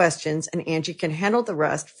few questions, and Angie can handle the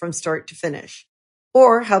rest from start to finish.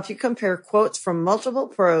 Or help you compare quotes from multiple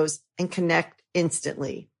pros and connect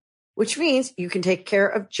instantly, which means you can take care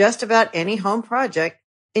of just about any home project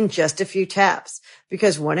in just a few taps.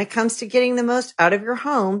 Because when it comes to getting the most out of your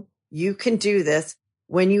home, you can do this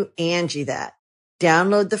when you Angie that.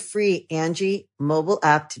 Download the free Angie mobile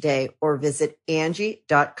app today or visit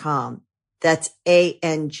Angie.com. That's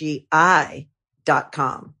ANGI.com.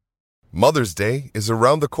 Mother's Day is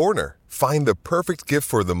around the corner. Find the perfect gift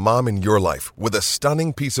for the mom in your life with a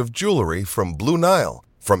stunning piece of jewelry from Blue Nile.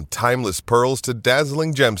 From timeless pearls to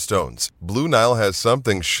dazzling gemstones, Blue Nile has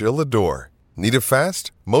something she'll adore. Need it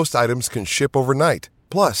fast? Most items can ship overnight.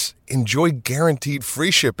 Plus, enjoy guaranteed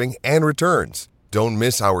free shipping and returns. Don't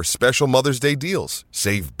miss our special Mother's Day deals.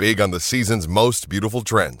 Save big on the season's most beautiful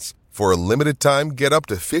trends. For a limited time, get up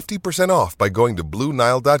to 50% off by going to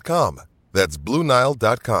BlueNile.com. That's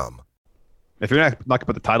BlueNile.com. If you're not going to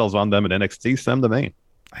put the titles on them at NXT, send them to Maine.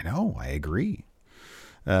 I know. I agree.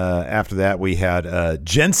 After that, we had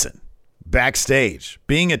Jensen backstage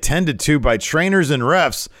being attended to by trainers and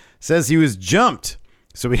refs. Says he was jumped.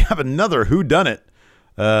 So we have another whodunit.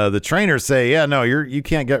 The trainers say, "Yeah, no, you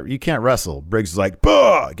can't wrestle." Briggs is like,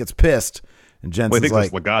 "Bah!" Gets pissed, and Jensen's I think like,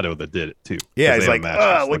 it was Legado that did it too. Yeah, he's like,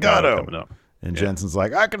 Legado coming up. And Jensen's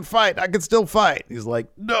like, "I can fight. I can still fight." He's like,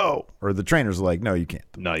 "No," or the trainers are like, "No, you can't."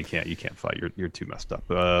 No, you can't. You can't fight. You're too messed up.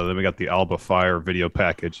 Then we got the Alba Fire video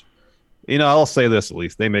package. I'll say this at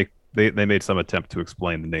least they made some attempt to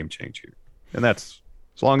explain the name change here, and that's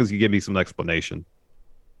as long as you give me some explanation.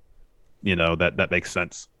 That makes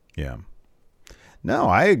sense. Yeah. No,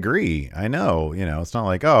 I agree. I know. It's not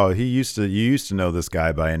like, oh, you used to know this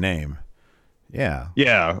guy by a name. Yeah.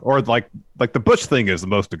 Yeah. Or like the Butch thing is the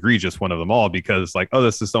most egregious one of them all because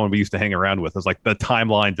this is someone we used to hang around with. It's like the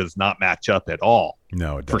timeline does not match up at all.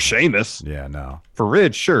 No, it doesn't. For Sheamus. Yeah, no. For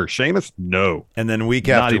Ridge, sure. Sheamus, no. And then week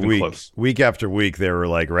after week, they were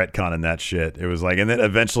like retconning that shit. It was like, and then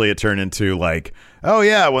eventually it turned into like, oh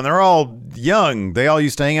yeah, when they're all young, they all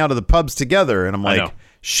used to hang out at the pubs together. And I'm like,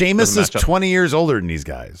 Sheamus is 20 years older than these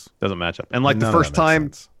guys. Doesn't match up. And the first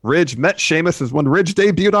time Ridge met Sheamus is when Ridge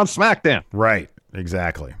debuted on SmackDown. Right.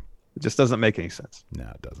 Exactly. It just doesn't make any sense. No,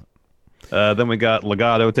 it doesn't. Then we got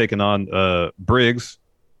Legado taking on Briggs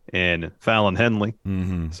and Fallon Henley.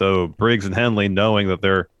 Mm-hmm. So Briggs and Henley, knowing that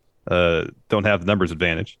they're don't have the numbers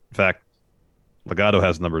advantage. In fact, Legado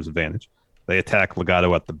has numbers advantage. They attack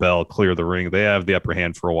Legado at the bell, clear the ring. They have the upper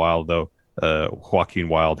hand for a while, though. Joaquin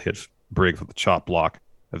Wilde hits Briggs with a chop block.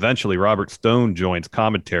 Eventually, Robert Stone joins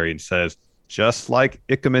commentary and says, just like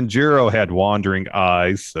Ikemen Jiro had wandering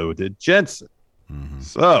eyes, so did Jensen. Mm-hmm.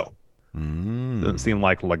 So, doesn't seem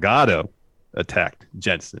like Legado attacked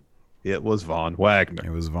Jensen. It was Von Wagner.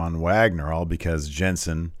 It was Von Wagner, all because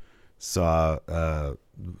Jensen saw,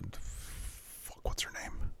 what's her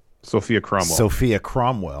name? Sophia Cromwell. Sophia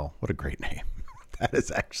Cromwell. What a great name. That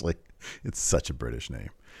is actually, it's such a British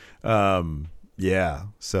name. Yeah.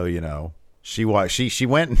 So, she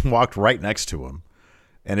went and walked right next to him.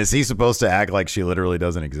 And is he supposed to act like she literally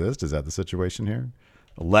doesn't exist? Is that the situation here?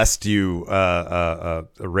 Lest you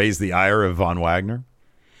raise the ire of Von Wagner?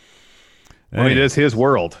 Well, it is his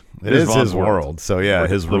world. It is his world. So, yeah,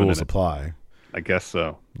 his rules apply. I guess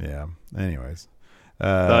so. Yeah. Anyways.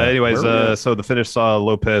 So the finish saw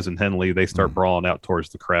Lopez and Henley. They start brawling out towards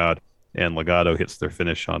the crowd, and Legado hits their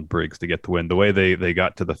finish on Briggs to get the win. The way they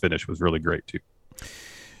got to the finish was really great, too.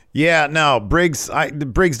 Yeah, no, Briggs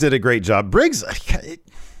did a great job. Briggs, it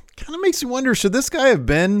kind of makes me wonder, should this guy have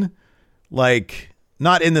been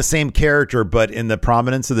not in the same character, but in the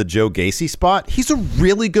prominence of the Joe Gacy spot? He's a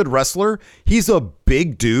really good wrestler. He's a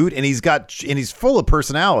big dude, and he's full of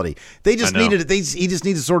personality. He just needed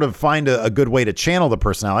to sort of find a good way to channel the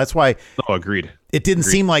personality. That's why. Oh, agreed. It didn't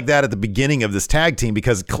seem like that at the beginning of this tag team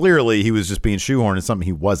because clearly he was just being shoehorned in something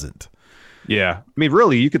he wasn't. Yeah. I mean,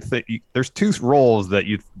 really, you could think there's two roles that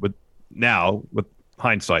you would now, with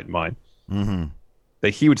hindsight in mind, that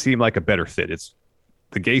he would seem like a better fit. It's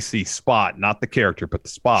the Gacy spot, not the character, but the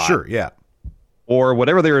spot. Sure, yeah. Or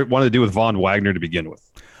whatever they wanted to do with Von Wagner to begin with.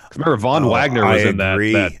 Because remember, Von Wagner was in that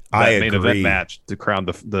main event match to crown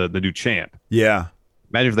the new champ. Yeah.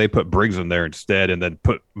 Imagine if they put Briggs in there instead and then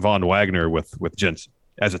put Von Wagner with Jensen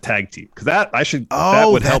as a tag team. Because that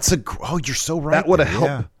would help. You're so right. That would have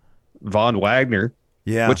helped Von Wagner.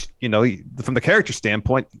 Yeah. Which, from the character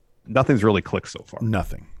standpoint, nothing's really clicked so far.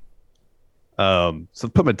 Nothing. So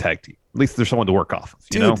put him in tag team. At least there's someone to work off of.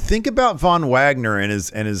 Dude, think about Von Wagner and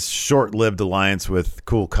his short-lived alliance with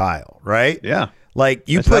Cool Kyle, right? Yeah.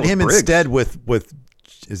 You put him instead with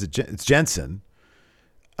it's Jensen.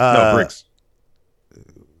 No, Briggs.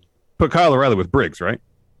 Put Kyle O'Reilly with Briggs, right?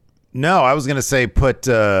 No, I was gonna say put.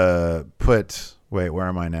 Wait, where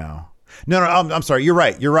am I now? No, I'm sorry. You're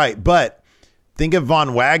right. But think of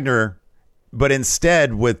Von Wagner, but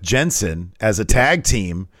instead with Jensen as a tag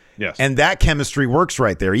team. Yes. And that chemistry works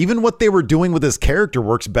right there. Even what they were doing with his character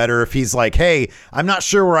works better if he's like, hey, I'm not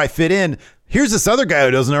sure where I fit in. Here's this other guy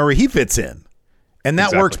who doesn't know where he fits in. And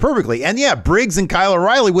that works perfectly. And yeah, Briggs and Kyle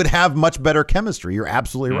O'Reilly would have much better chemistry. You're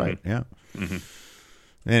absolutely right. Yeah.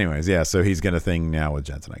 Mm-hmm. Anyways, yeah, so he's going to thing now with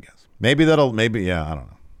Jensen, I guess. I don't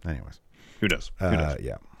know. Anyways. Who knows?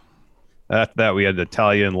 Yeah. After that, we had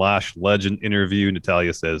Natalya and Lash Legend interview.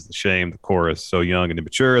 Natalya says the shame the Cora is so young and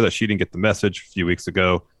immature that she didn't get the message a few weeks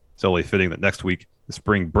ago. It's only fitting that next week is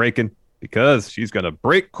spring breaking because she's going to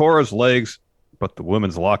break Cora's legs put the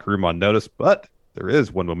women's locker room on notice, but there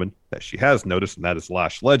is one woman that she has noticed, and that is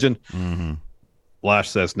Lash Legend. Mm-hmm. Lash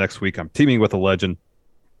says, next week I'm teaming with a legend.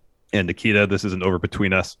 And Nikita, this isn't over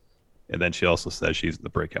between us. And then she also says she's in the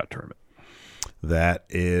breakout tournament. That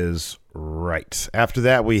is right. After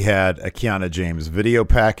that, we had a Kiana James video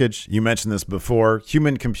package. You mentioned this before.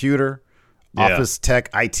 Human computer, office tech,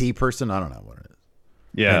 IT person. I don't know what it is.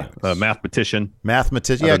 Yeah, mathematician.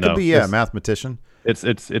 Mathematician. Yeah, it could be. Mathematician. It's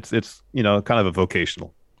kind of a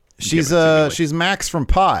vocational. She's Max from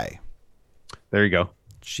Pi. There you go.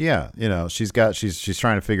 She's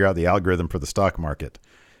trying to figure out the algorithm for the stock market,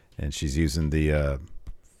 and she's using the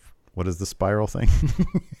what is the spiral thing?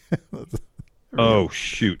 Oh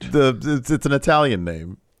shoot! It's an Italian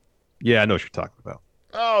name. Yeah, I know what you're talking about.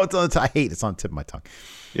 Oh, it's on the tip of my tongue.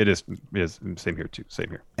 It is same here too. Same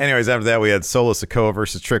here. Anyways, after that we had Solo Sikoa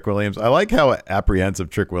versus Trick Williams. I like how apprehensive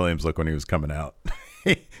Trick Williams looked when he was coming out.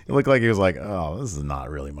 It looked like he was like, "Oh, this is not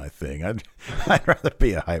really my thing. I'd rather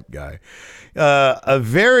be a hype guy."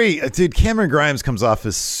 Cameron Grimes comes off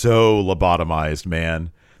as so lobotomized,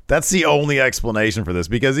 man. That's the only explanation for this,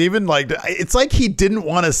 because even it's like he didn't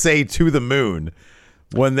want to say "to the moon"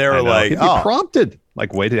 when they were like, he'd be prompted.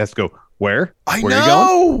 Like, wait, he has to go where? I where know. Are you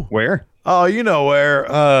going? Where? Oh, you know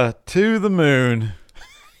where? To the moon.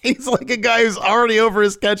 He's like a guy who's already over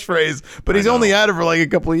his catchphrase, but he's only had it for like a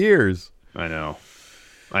couple of years. I know.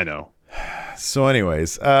 So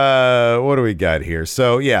anyways, what do we got here?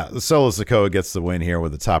 So yeah, Solo Sikoa gets the win here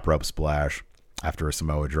with a top rope splash after a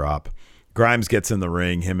Samoa drop. Grimes gets in the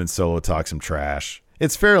ring. Him and Solo talk some trash.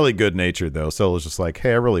 It's fairly good natured though. Solo's just like,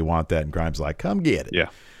 "Hey, I really want that," and Grimes like, "Come get it."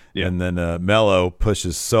 Yeah. And then Mello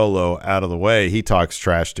pushes Solo out of the way. He talks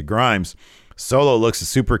trash to Grimes. Solo looks to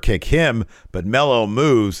super kick him, but Mello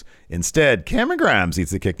moves. Instead, Cameron Grimes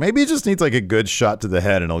eats the kick. Maybe he just needs like a good shot to the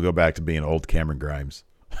head, and he'll go back to being old Cameron Grimes.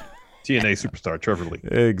 TNA superstar Trevor Lee.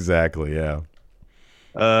 Exactly, yeah.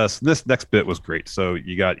 So this next bit was great. So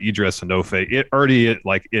you got Idris Enofe. It already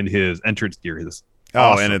in his entrance gear.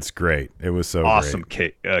 And it's great. It was so awesome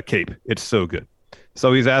great. Cape. It's so good.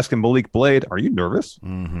 So he's asking Malik Blade, "Are you nervous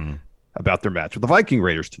about their match with the Viking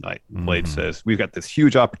Raiders tonight?" Blade says, "We've got this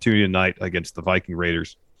huge opportunity tonight against the Viking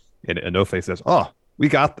Raiders." And Enofe says, "Oh, we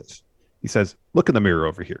got this." He says, "Look in the mirror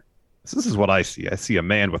over here. This is what I see. I see a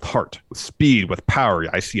man with heart, with speed, with power.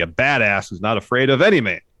 I see a badass who's not afraid of any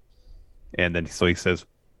man." And then so he says,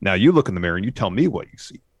 "Now you look in the mirror and you tell me what you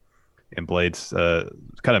see." And Blade's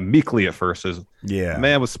kind of meekly at first says, "A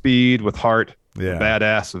man with speed, with heart,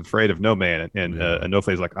 badass, afraid of no man." And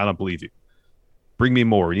Enofe's like, "I don't believe you. Bring me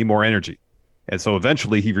more. We need more energy." And so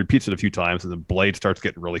eventually he repeats it a few times, and then Blade starts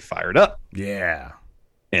getting really fired up. Yeah.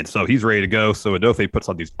 And so he's ready to go. So Enofe puts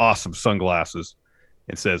on these awesome sunglasses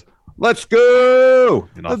and says, "Let's go!"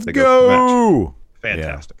 And off they go. For the match.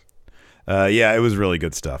 Fantastic. Yeah, it was really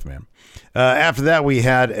good stuff, man. After that, we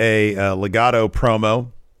had a Legato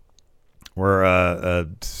promo where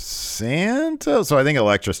Santos. So I think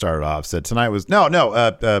Elektra started off. Said tonight was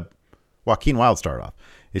Joaquin Wilde started off.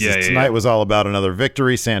 He says tonight was all about another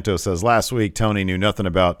victory. Santos says last week Tony knew nothing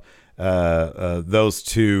about those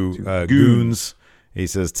two goons. He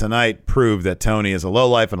says tonight proved that Tony is a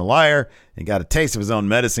lowlife and a liar and got a taste of his own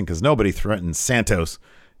medicine because nobody threatens Santos.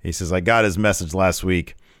 He says, "I got his message last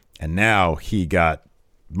week, and now he got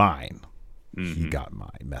mine." He got my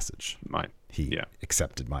message. He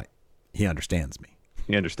accepted he understands me.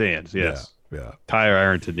 He understands, yes. Yeah. Tire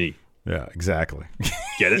iron to knee. Yeah, exactly.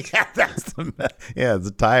 Get it? It's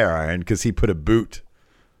a tire iron because he put a boot,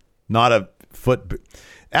 not a foot boot.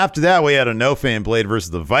 After that, we had a No Fan Blade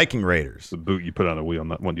versus the Viking Raiders. The boot you put on a wheel,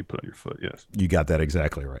 not one you put on your foot, yes. You got that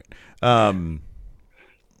exactly right.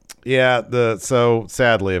 So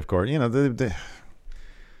sadly, of course,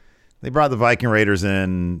 they brought the Viking Raiders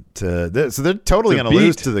in so they're totally going to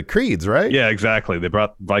lose to the Creeds, right? Yeah, exactly. They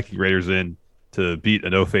brought Viking Raiders in to beat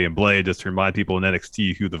Enofe and Blade, just to remind people in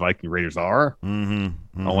NXT who the Viking Raiders are.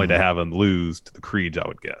 Only to have them lose to the Creeds, I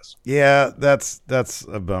would guess. Yeah, that's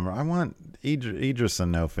a bummer. I want Idris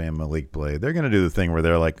Enofe and Malik Blade. They're going to do the thing where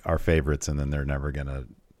they're like our favorites, and then they're never going to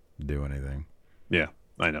do anything. Yeah,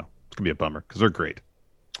 I know. It's going to be a bummer because they're great.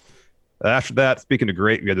 After that, speaking of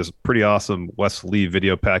great, we had this pretty awesome Wes Lee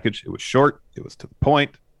video package. It was short. It was to the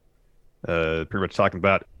point. Pretty much talking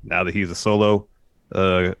about now that he's a solo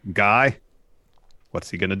guy, what's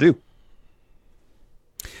he going to do?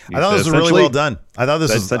 I thought this was really well done. I thought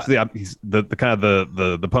this was essentially he's the kind of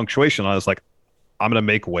the punctuation on it's like, I'm going to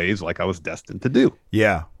make waves like I was destined to do.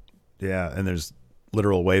 Yeah. And there's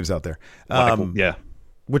literal waves out there.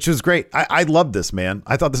 Which is great. I love this, man.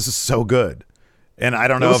 I thought this was so good. And I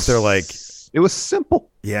don't know if they're like... It was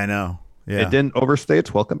simple. Yeah, I know. Yeah. It didn't overstay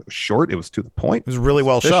its welcome. It was short. It was to the point. It was really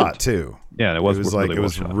well shot too. Yeah, and it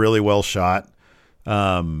was really well shot.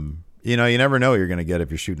 You know, you never know what you're going to get if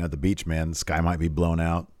you're shooting at the beach, man. The sky might be blown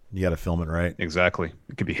out. You got to film it right. Exactly.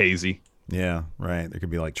 It could be hazy. Yeah, right. There could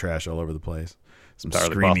be like trash all over the place. Some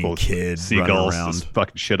entirely screaming possible. kid Seagulls running just around.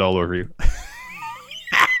 fucking shit all over you.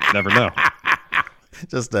 Never know.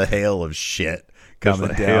 Just a hail of shit coming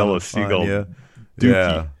Just a down hail of seagull on you.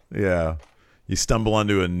 dookie. Yeah. You stumble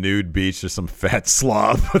onto a nude beach. There's some fat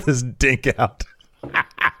slob with his dink out.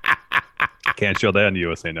 Can't show that on the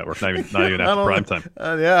USA Network. Not even after prime time.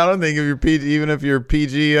 I don't think if you're PG, even if you're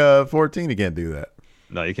PG 14, you can't do that.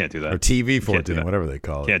 No, you can't do that. Or TV 14, whatever they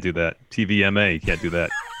call it. Can't do that. TVMA, you can't do that.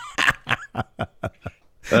 I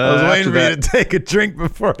was waiting for you to take a drink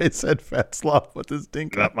before I said fat slob with his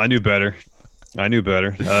dink out. I knew better.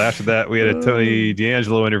 After that, we had a Tony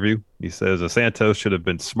D'Angelo interview. He says Santos should have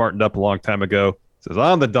been smartened up a long time ago. He says,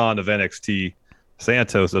 I'm the Don of NXT.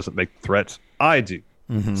 Santos doesn't make threats. I do.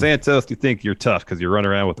 Mm-hmm. Santos, you think you're tough because you run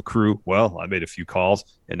around with the crew. Well, I made a few calls,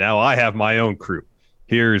 and now I have my own crew.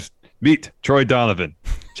 Here's meet Troy Donovan,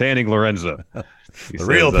 Channing Lorenzo. The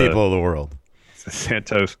real people of the world.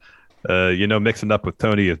 Santos, mixing up with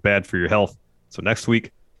Tony is bad for your health. So next week,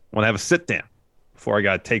 I want to have a sit down before I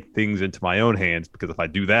got to take things into my own hands, because if I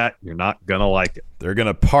do that, you're not going to like it. They're going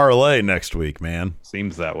to parlay next week, man.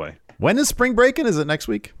 Seems that way. When is spring breaking? Is it next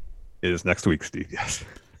week? It is next week, Steve, yes.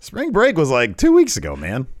 Spring break was like 2 weeks ago,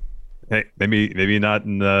 man. Hey, maybe not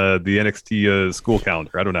in the NXT school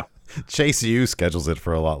calendar. I don't know. Chase U schedules it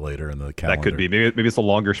for a lot later in the calendar. That could be. Maybe it's a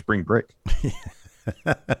longer spring break.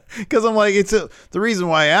 Because I'm like, the reason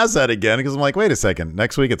why I asked that again, because I'm like, wait a second.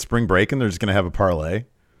 Next week at spring breaking, they're just going to have a parlay?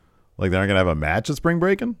 Like they're not going to have a match at spring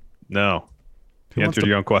breaking? No. You answered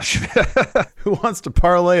your own question. Who wants to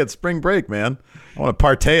parlay at spring break, man? I want to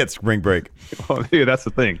partay at spring break. Well, maybe that's the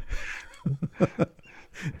thing.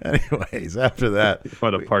 Anyways, after that. You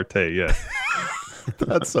want to partay, yeah.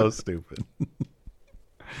 That's so stupid.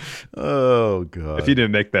 Oh, God. If you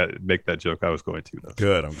didn't make that joke, I was going to. Though.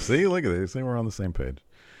 Good. See, look at this. See, we're on the same page.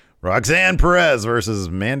 Roxanne Perez versus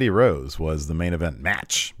Mandy Rose was the main event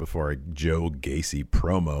match before a Joe Gacy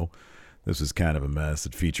promo. This was kind of a mess.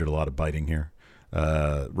 It featured a lot of biting here.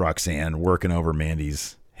 Roxanne working over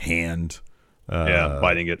Mandy's hand.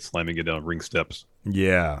 Biting it, slamming it down ring steps.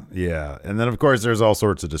 Yeah. And then, of course, there's all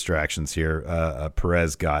sorts of distractions here.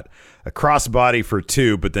 Perez got a crossbody for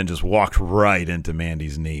 2, but then just walked right into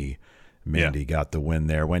Mandy's knee. Mandy got the win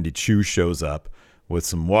there. Wendy Chu shows up with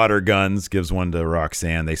some water guns, gives one to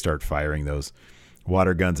Roxanne. They start firing those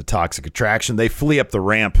water guns at Toxic Attraction. They flee up the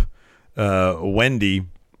ramp. Wendy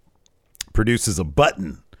produces a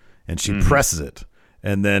button, and she presses it.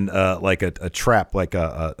 And then like a trap, like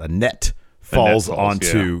a net falls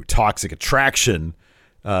onto Toxic Attraction.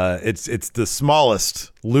 It's the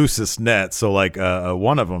smallest, loosest net. So like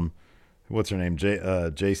one of them, what's her name?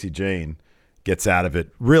 JC Jane gets out of it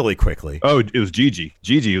really quickly. Oh, it was Gigi.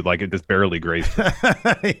 Gigi, like it just barely grazed her.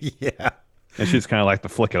 Yeah. And she just kind of like to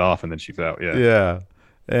flick it off and then she's out. Yeah. Yeah.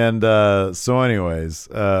 And so anyways,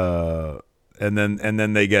 and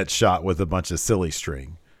then they get shot with a bunch of silly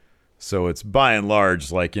string. So it's by and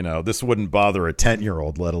large like, this wouldn't bother a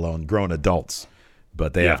 10-year-old, let alone grown adults.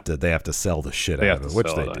 But they have to sell the shit out of it,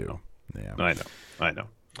 which they do. Yeah. I know.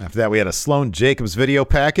 After that, we had a Sloan Jacobs video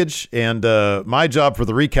package, and my job for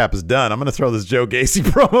the recap is done. I'm going to throw this Joe Gacy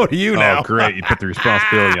promo to you now. Oh, great. You put the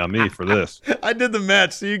responsibility on me for this. I did the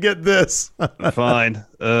match, so you get this. Fine.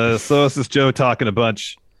 So this is Joe talking a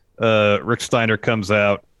bunch. Rick Steiner comes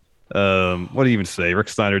out. What do you even say? Rick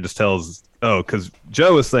Steiner just tells... Oh, because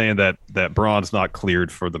Joe is saying that Braun's not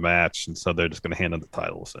cleared for the match, and so they're just going to hand him the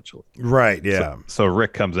title, essentially. Right, yeah. So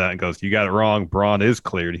Rick comes out and goes, you got it wrong. Braun is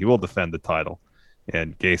cleared. He will defend the title.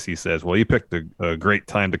 And Gacy says, well, you picked a great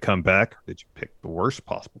time to come back. Or did you pick the worst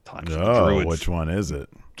possible time? Oh, which one is it?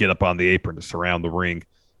 Get up on the apron to surround the ring.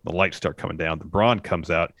 The lights start coming down. The Braun comes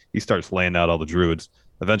out. He starts laying out all the Druids.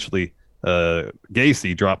 Eventually,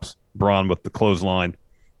 Gacy drops Braun with the clothesline.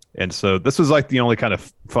 And so this was like the only kind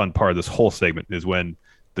of fun part of this whole segment is when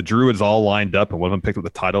the Druids all lined up and one of them picked up the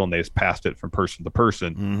title and they just passed it from person to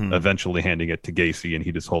person, eventually handing it to Gacy, and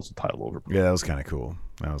he just holds the title over. Yeah, that was kind of cool.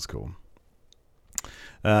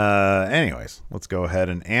 Anyways, let's go ahead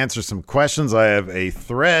and answer some questions. I have a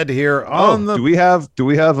thread here on the... Do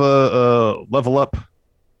we have a level up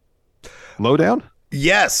lowdown?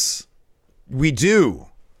 Yes, we do.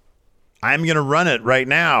 I'm going to run it right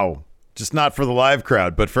now. Just not for the live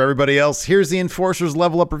crowd, but for everybody else. Here's the Enforcer's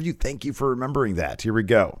level up review. Thank you for remembering that. Here we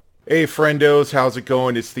go. Hey, friendos. How's it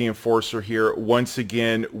going? It's the Enforcer here once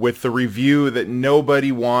again with the review that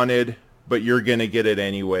nobody wanted, but you're going to get it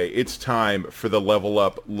anyway. It's time for the Level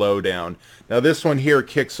Up Lowdown. Now, this one here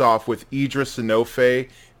kicks off with Idris Enofe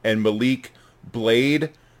and Malik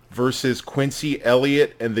Blade versus Quincy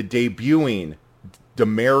Elliott and the debuting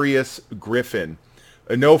Demarius Griffin.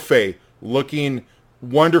 Enofe looking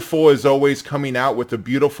wonderful as always, coming out with a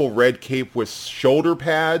beautiful red cape with shoulder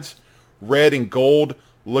pads, red and gold,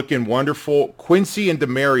 looking wonderful. Quincy and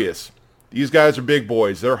Demarius, these guys are big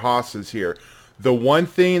boys. They're hosses here. The one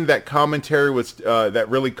thing that commentary was that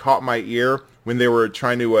really caught my ear when they were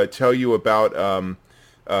trying to tell you about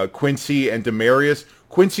Quincy and Demarius,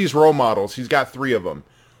 Quincy's role models, he's got 3 of them.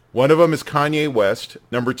 One of them is Kanye West,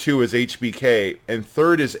 number 2 is HBK, and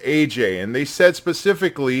third is AJ. And they said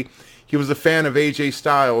specifically he was a fan of AJ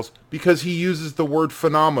Styles because he uses the word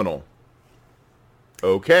phenomenal.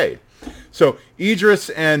 Okay. So Idris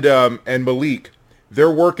and Malik, they're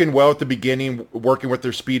working well at the beginning, working with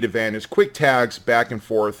their speed advantage. Quick tags back and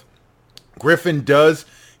forth. Griffin does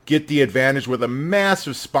get the advantage with a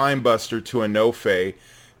massive spine buster to Enofe.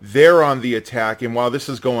 They're on the attack, and while this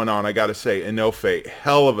is going on, I got to say, Enofe,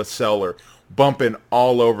 hell of a seller, bumping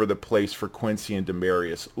all over the place for Quincy and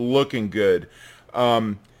Demarius. Looking good.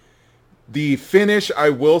 The finish,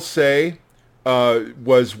 I will say,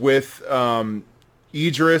 was with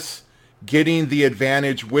Idris getting the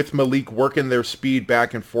advantage with Malik, working their speed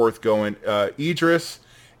back and forth going. Idris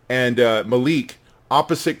and Malik,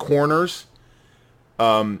 opposite corners.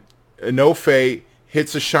 Enofe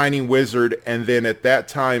hits a Shining Wizard, and then at that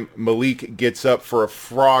time, Malik gets up for a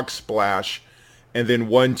frog splash, and then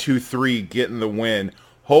 1, 2, 3, getting the win.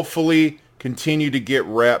 Hopefully, continue to get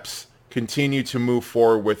reps, continue to move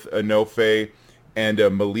forward with Enofe and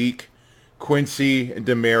Malik. Quincy and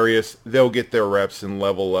Demarius, they'll get their reps and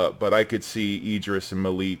level up, but I could see Idris and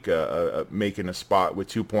Malik making a spot with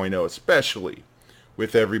 2.0, especially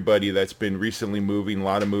with everybody that's been recently moving, a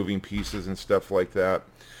lot of moving pieces and stuff like that.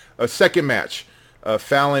 A second match,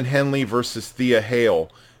 Fallon Henley versus Thea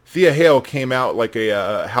Hale. Thea Hale came out like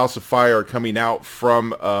a house of fire coming out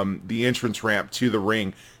from the entrance ramp to the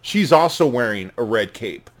ring. She's also wearing a red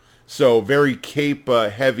cape. So very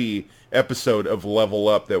cape-heavy episode of Level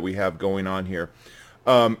Up that we have going on here.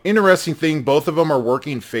 Interesting thing, both of them are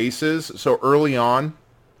working faces. So early on,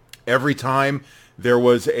 every time there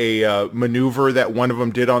was a maneuver that one of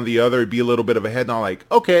them did on the other, it'd be a little bit of a head nod like,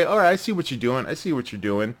 okay, all right, I see what you're doing. I see what you're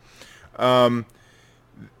doing.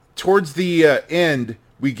 Towards the end,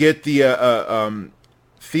 we get the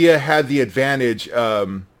Thea had the advantage.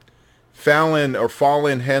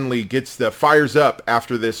 Fallon Henley fires up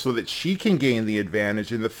after this so that she can gain the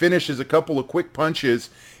advantage. And the finish is a couple of quick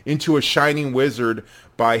punches into a Shining Wizard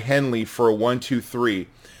by Henley for a 1, 2, 3.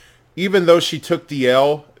 Even though she took the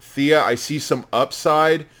L, Thea, I see some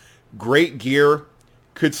upside. Great gear.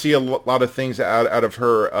 Could see a lot of things out of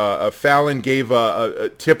her. Fallon gave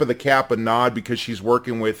a tip of the cap, a nod, because she's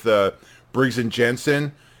working with Briggs and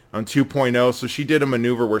Jensen on 2.0. So she did a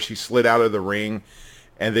maneuver where she slid out of the ring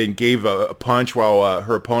and then gave a punch while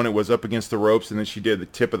her opponent was up against the ropes, and then she did the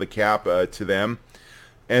tip of the cap to them.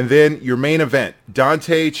 And then your main event,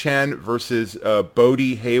 Dante Chen versus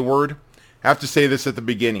Bodie Hayward. I have to say this at the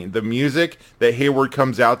beginning. The music that Hayward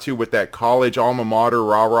comes out to with that college alma mater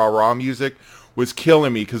rah, rah, rah music was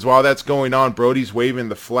killing me, because while that's going on, Brody's waving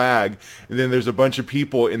the flag, and then there's a bunch of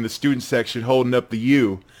people in the student section holding up the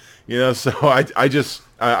U. You know, so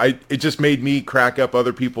it just made me crack up.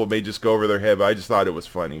 Other people may just go over their head, but I just thought it was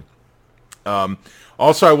funny.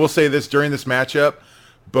 Also, I will say this, during this matchup,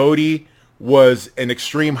 Bodie was an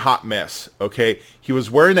extreme hot mess, okay? He was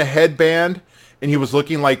wearing a headband, and he was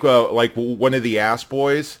looking like one of the ass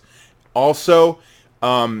boys. Also,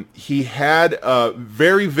 he had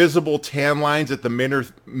very visible tan lines at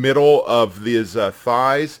the middle of his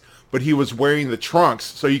thighs, but he was wearing the trunks,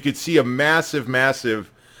 so you could see a massive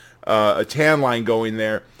a tan line going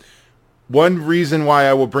there. One reason why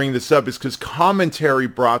I will bring this up is because commentary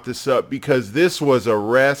brought this up, because this was a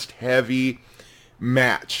rest-heavy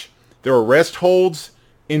match. There were rest holds,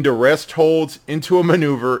 into rest holds, into a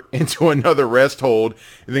maneuver, into another rest hold,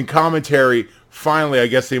 and then commentary, finally, I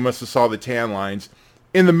guess they must have saw the tan lines.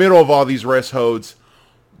 In the middle of all these rest holds,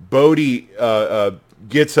 Bodie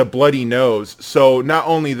gets a bloody nose. So not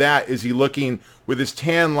only that is he looking with his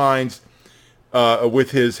tan lines,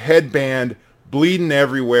 with his headband bleeding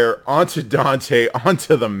everywhere, onto Dante,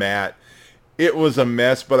 onto the mat. It was a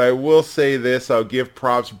mess, but I will say this, I'll give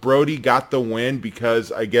props. Brody got the win because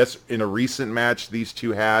I guess in a recent match these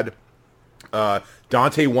two had,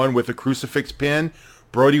 Dante won with a crucifix pin.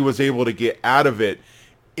 Brody was able to get out of it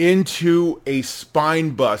into a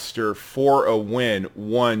spine buster for a win.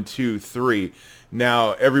 1, 2, 3.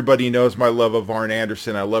 Now, everybody knows my love of Arn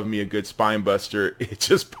Anderson. I love me a good spine buster. It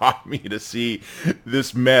just popped me to see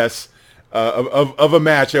this mess of a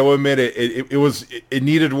match. I will admit it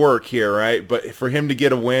needed work here, right? But for him to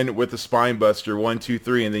get a win with the spine buster, 1, 2,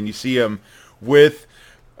 3, and then you see him with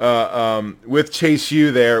Chase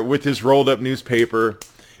U there with his rolled up newspaper,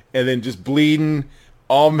 and then just bleeding,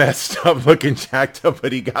 all messed up, looking jacked up,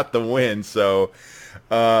 but he got the win. So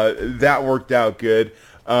that worked out good.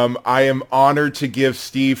 I am honored to give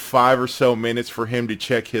Steve 5 or so minutes for him to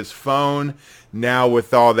check his phone. Now,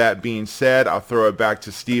 with all that being said, I'll throw it back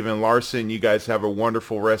to Steven Larson. You guys have a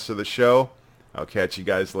wonderful rest of the show. I'll catch you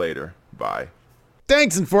guys later. Bye.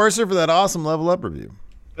 Thanks, Enforcer, for that awesome Level Up review.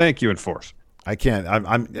 Thank you, Enforcer. I can't.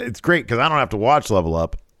 It's great because I don't have to watch Level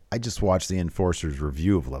Up. I just watch the Enforcer's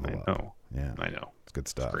review of Level Up. Oh, yeah, I know. It's good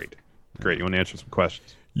stuff. It's great. Great. You want to answer some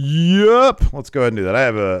questions? Yep. Let's go ahead and do that. I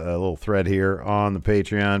have a little thread here on the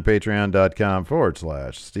Patreon,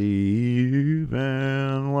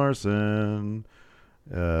 patreon.com/Steven Larson.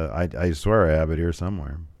 I swear I have it here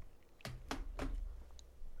somewhere.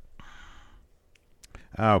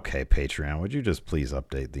 Okay, Patreon, would you just please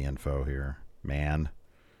update the info here, man?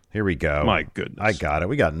 Here we go. My goodness. I got it.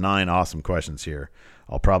 We got 9 awesome questions here.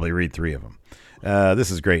 I'll probably read 3 of them. This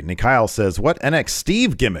is great. Nikyle says, what NX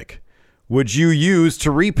Steve gimmick would you use to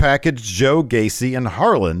repackage Joe Gacy and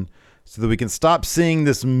Harlan so that we can stop seeing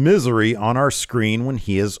this misery on our screen when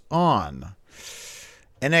he is on?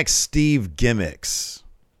 NX Steve gimmicks.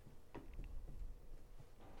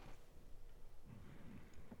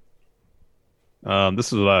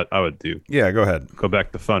 This is what I would do. Yeah, go ahead. Go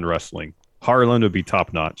back to fun wrestling. Harlan would be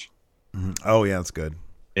top notch. Mm-hmm. Oh, yeah, that's good.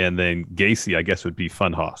 And then Gacy, I guess, would be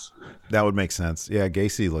Funhouse. That would make sense. Yeah,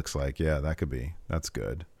 Gacy looks like, yeah, that could be. That's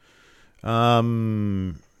good. I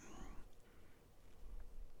mean,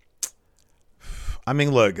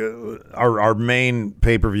 look, our main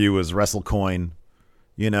pay-per-view was WrestleCoin.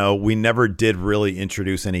 You know, we never did really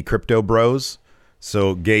introduce any crypto bros,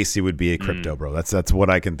 so Gacy would be a crypto bro. That's what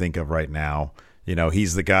I can think of right now. You know,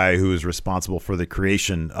 he's the guy who is responsible for the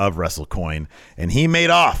creation of WrestleCoin, and he made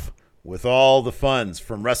off with all the funds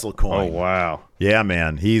from WrestleCoin. Oh, wow. Yeah,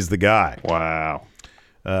 man, he's the guy. Wow.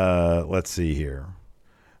 Let's see here.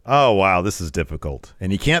 Oh, wow, this is difficult.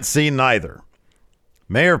 And you can't see neither.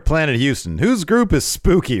 Mayor of Planet Houston, whose group is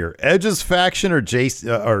spookier, Edge's faction or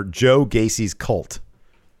Joe Gacy's cult?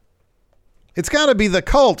 It's got to be the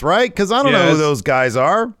cult, right? Because I don't know who those guys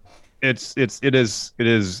are. It is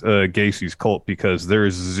Gacy's cult because there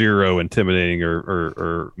is zero intimidating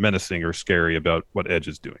or menacing or scary about what Edge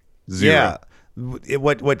is doing. Zero. Yeah.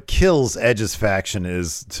 What kills Edge's faction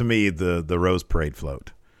is, to me, the Rose Parade float.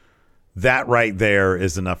 That right there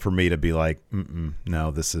is enough for me to be like,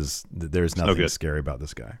 no, there's nothing scary about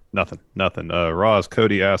this guy. Nothing. Roz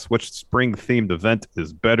Cody asks, which spring-themed event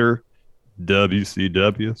is better?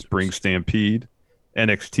 WCW, Spring Stampede,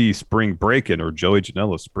 NXT Spring Break-In, or Joey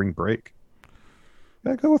Janela Spring Break?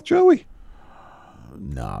 Gotta go with Joey.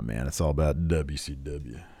 Nah, man, it's all about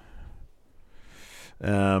WCW.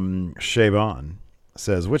 Shavon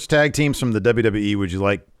says, which tag teams from the WWE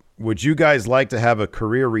would you guys like to have a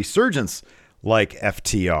career resurgence like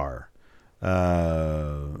FTR?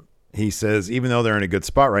 He says, even though they're in a good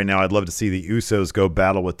spot right now, I'd love to see the Usos go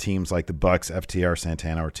battle with teams like the Bucks, FTR,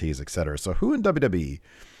 Santana Ortiz, etc. So who in WWE?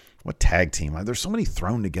 What tag team? There's so many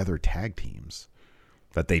thrown together tag teams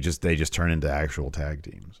that they just turn into actual tag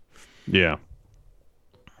teams. Yeah.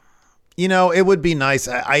 You know, it would be nice.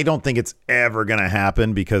 I don't think it's ever going to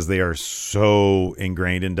happen because they are so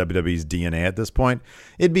ingrained in WWE's DNA at this point.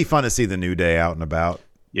 It'd be fun to see the New Day out and about.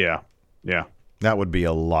 Yeah. That would be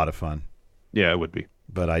a lot of fun. Yeah, it would be.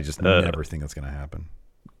 But I just never think that's going to happen.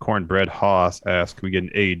 Cornbread Haas asks, can we get an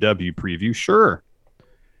AEW preview? Sure.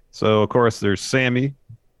 So, of course, there's Sammy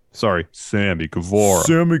Guevara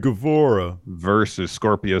versus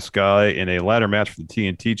Scorpio Sky in a ladder match for the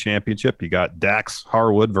TNT Championship. You got Dax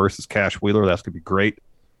Harwood versus Cash Wheeler. That's going to be great.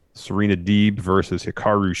 Serena Deeb versus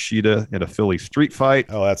Hikaru Shida in a Philly street fight.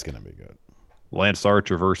 Oh, that's going to be good. Lance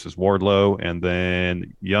Archer versus Wardlow. And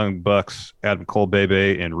then Young Bucks, Adam Cole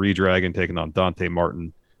Bebe, and Redragon taking on Dante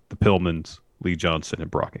Martin, the Pillmans, Lee Johnson, and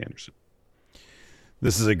Brock Anderson.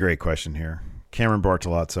 This is a great question here. Cameron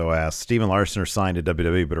Bartolozzo asks, Steven Larson are signed to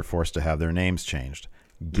WWE but are forced to have their names changed.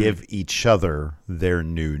 Give each other their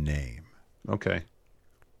new name. Okay.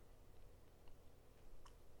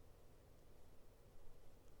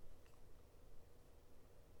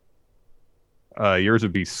 Yours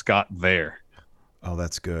would be Scott There. Oh,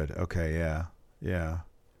 that's good. Okay, yeah.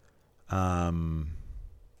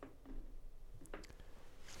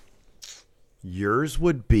 Yours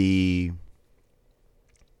would be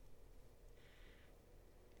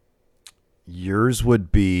Yours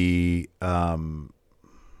would be hold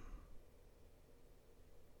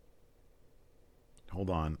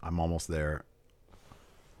on, I'm almost there.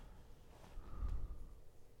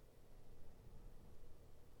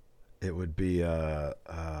 It would be man.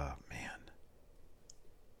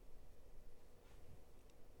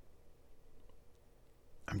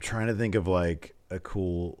 I'm trying to think of like a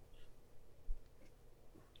cool.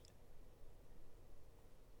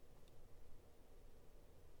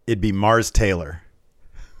 It'd be Mars Taylor.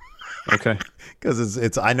 Okay. Because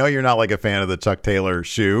it's I know you're not like a fan of the Chuck Taylor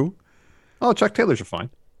shoe. Oh, Chuck Taylors are fine.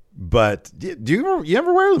 But do you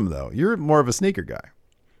ever wear them though? You're more of a sneaker guy.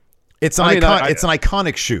 It's an it's an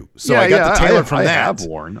iconic shoe. So I got the Taylor from that.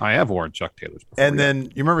 I have worn Chuck Taylors before. And then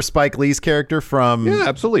you remember Spike Lee's character from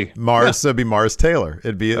absolutely. Mars, so it'd be Mars Taylor.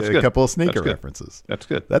 It'd be a couple of sneaker references. That's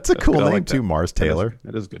good. That's a cool name too, Mars Taylor.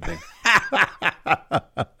 That is a good name.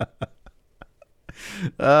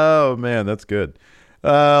 Oh man, that's good.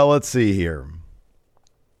 Let's see here.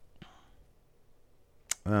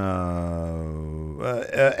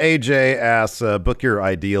 AJ asks, book your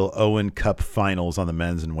ideal Owen Cup finals on the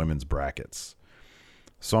men's and women's brackets.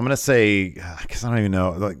 So I'm gonna say, because I don't even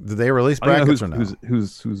know. Like, did they release brackets or no?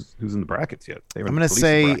 Who's in the brackets yet? I'm gonna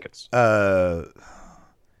say.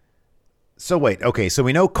 So wait, okay. So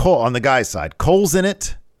we know Cole on the guy's side. Cole's in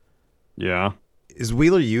it. Yeah. Is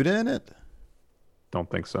Wheeler Yuta in it? Don't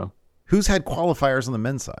think so. Who's had qualifiers on the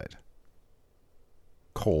men's side?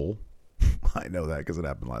 Cole. I know that because it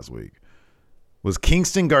happened last week. Was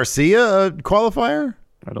Kingston Garcia a qualifier?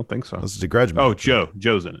 I don't think so. This is a grudge match. Oh,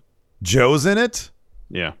 Joe's in it. Joe's in it?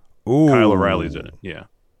 Yeah. Ooh. Kyle O'Reilly's in it. Yeah.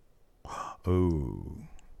 Ooh.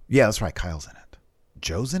 Yeah, that's right. Kyle's in it.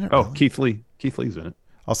 Joe's in it? Oh, really? Keith Lee. Keith Lee's in it.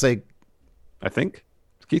 I'll say. I think.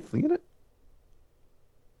 Is Keith Lee in it?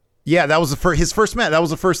 Yeah, that was his first match. That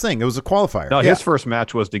was the first thing. It was a qualifier. No, his first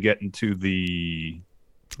match was to get into the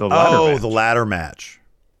ladder match. The ladder match.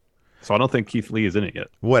 So I don't think Keith Lee is in it yet.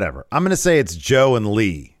 Whatever. I'm going to say it's Joe and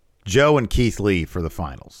Lee. Joe and Keith Lee for the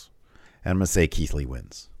finals. And I'm going to say Keith Lee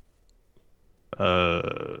wins.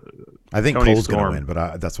 I think Cole's going to win,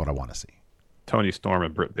 but that's what I want to see. Tony Storm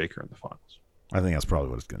and Britt Baker in the finals. I think that's probably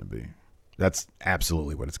what it's going to be. That's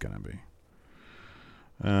absolutely what it's going to be.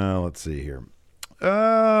 Let's see here.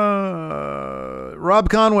 Rob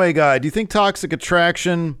Conway guy, do you think Toxic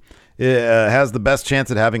Attraction has the best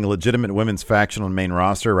chance at having a legitimate women's faction on the main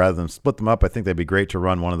roster rather than split them up? I think they'd be great to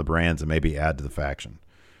run one of the brands and maybe add to the faction.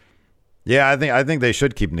 Yeah, I think they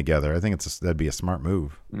should keep them together. I think that'd be a smart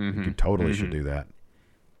move. Mm-hmm. You totally should do that.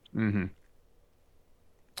 Mm-hmm.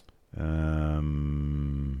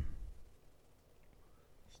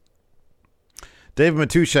 David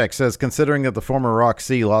Matushek says, considering that the former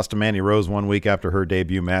Roxy lost to Mandy Rose 1 week after her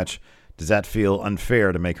debut match, does that feel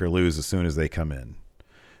unfair to make her lose as soon as they come in?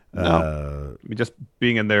 No. I mean, just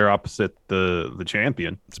being in there opposite the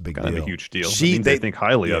champion, it's a big kind deal. of a huge deal. They think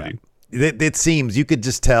highly of you. It seems you could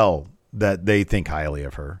just tell that they think highly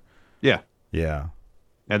of her. Yeah. Yeah.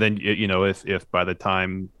 And then, if by the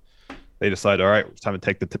time they decide, all right, it's time to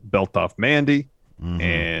take the belt off Mandy,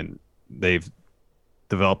 and they've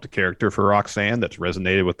developed a character for Roxanne that's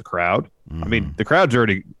resonated with the crowd. I mean, the crowd's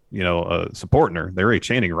already, supporting her. They're already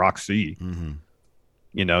chanting Roxy.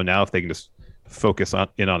 Now if they can just focus on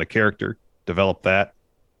a character, develop that,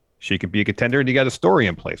 she could be a contender, and you got a story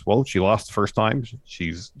in place. Well, she lost the first time.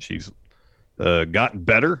 She's gotten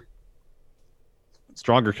better,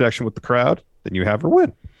 stronger connection with the crowd. Then you have her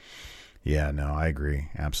win. Yeah, no, I agree.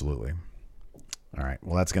 Absolutely. All right.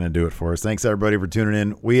 Well, that's going to do it for us. Thanks, everybody, for tuning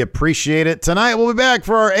in. We appreciate it. Tonight, we'll be back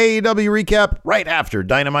for our AEW recap right after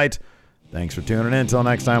Dynamite. Thanks for tuning in. Until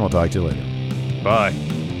next time, we'll talk to you later. Bye.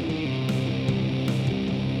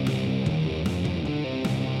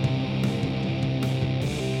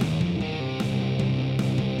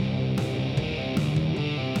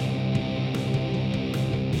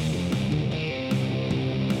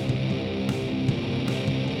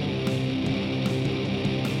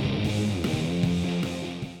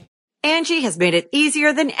 Angie has made it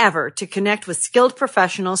easier than ever to connect with skilled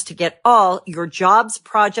professionals to get all your jobs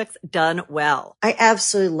projects done well. I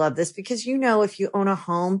absolutely love this because, if you own a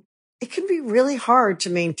home, it can be really hard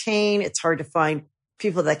to maintain. It's hard to find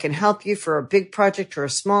people that can help you for a big project or a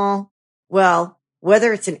small. Well,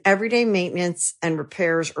 whether it's in everyday maintenance and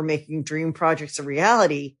repairs or making dream projects a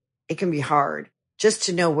reality, it can be hard just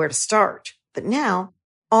to know where to start. But now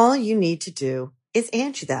all you need to do is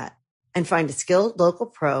Angie that and find a skilled local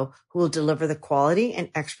pro who will deliver the quality and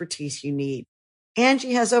expertise you need.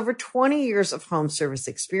 Angie has over 20 years of home service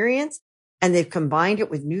experience, and they've combined it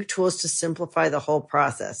with new tools to simplify the whole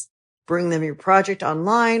process. Bring them your project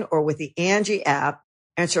online or with the Angie app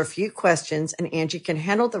Answer a few questions, and Angie can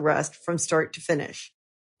handle the rest from start to finish.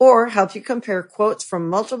 Or help you compare quotes from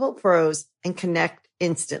multiple pros and connect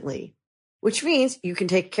instantly. Which means you can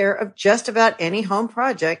take care of just about any home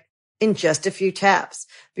project in just a few taps.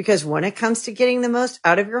 Because when it comes to getting the most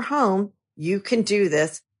out of your home, you can do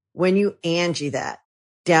this when you Angie that.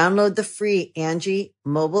 Download the free Angie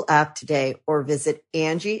mobile app today or visit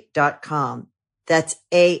Angie.com. That's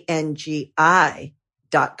ANGI.com.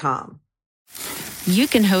 You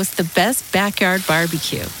can host the best backyard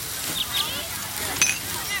barbecue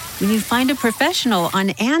when you find a professional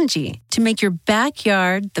on Angie to make your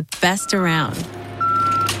backyard the best around.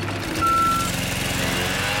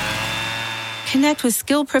 Connect with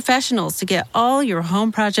skilled professionals to get all your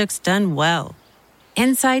home projects done well.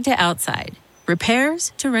 Inside to outside,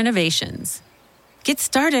 repairs to renovations. Get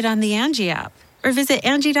started on the Angie app or visit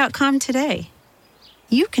Angie.com today.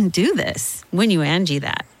 You can do this when you Angie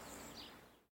that.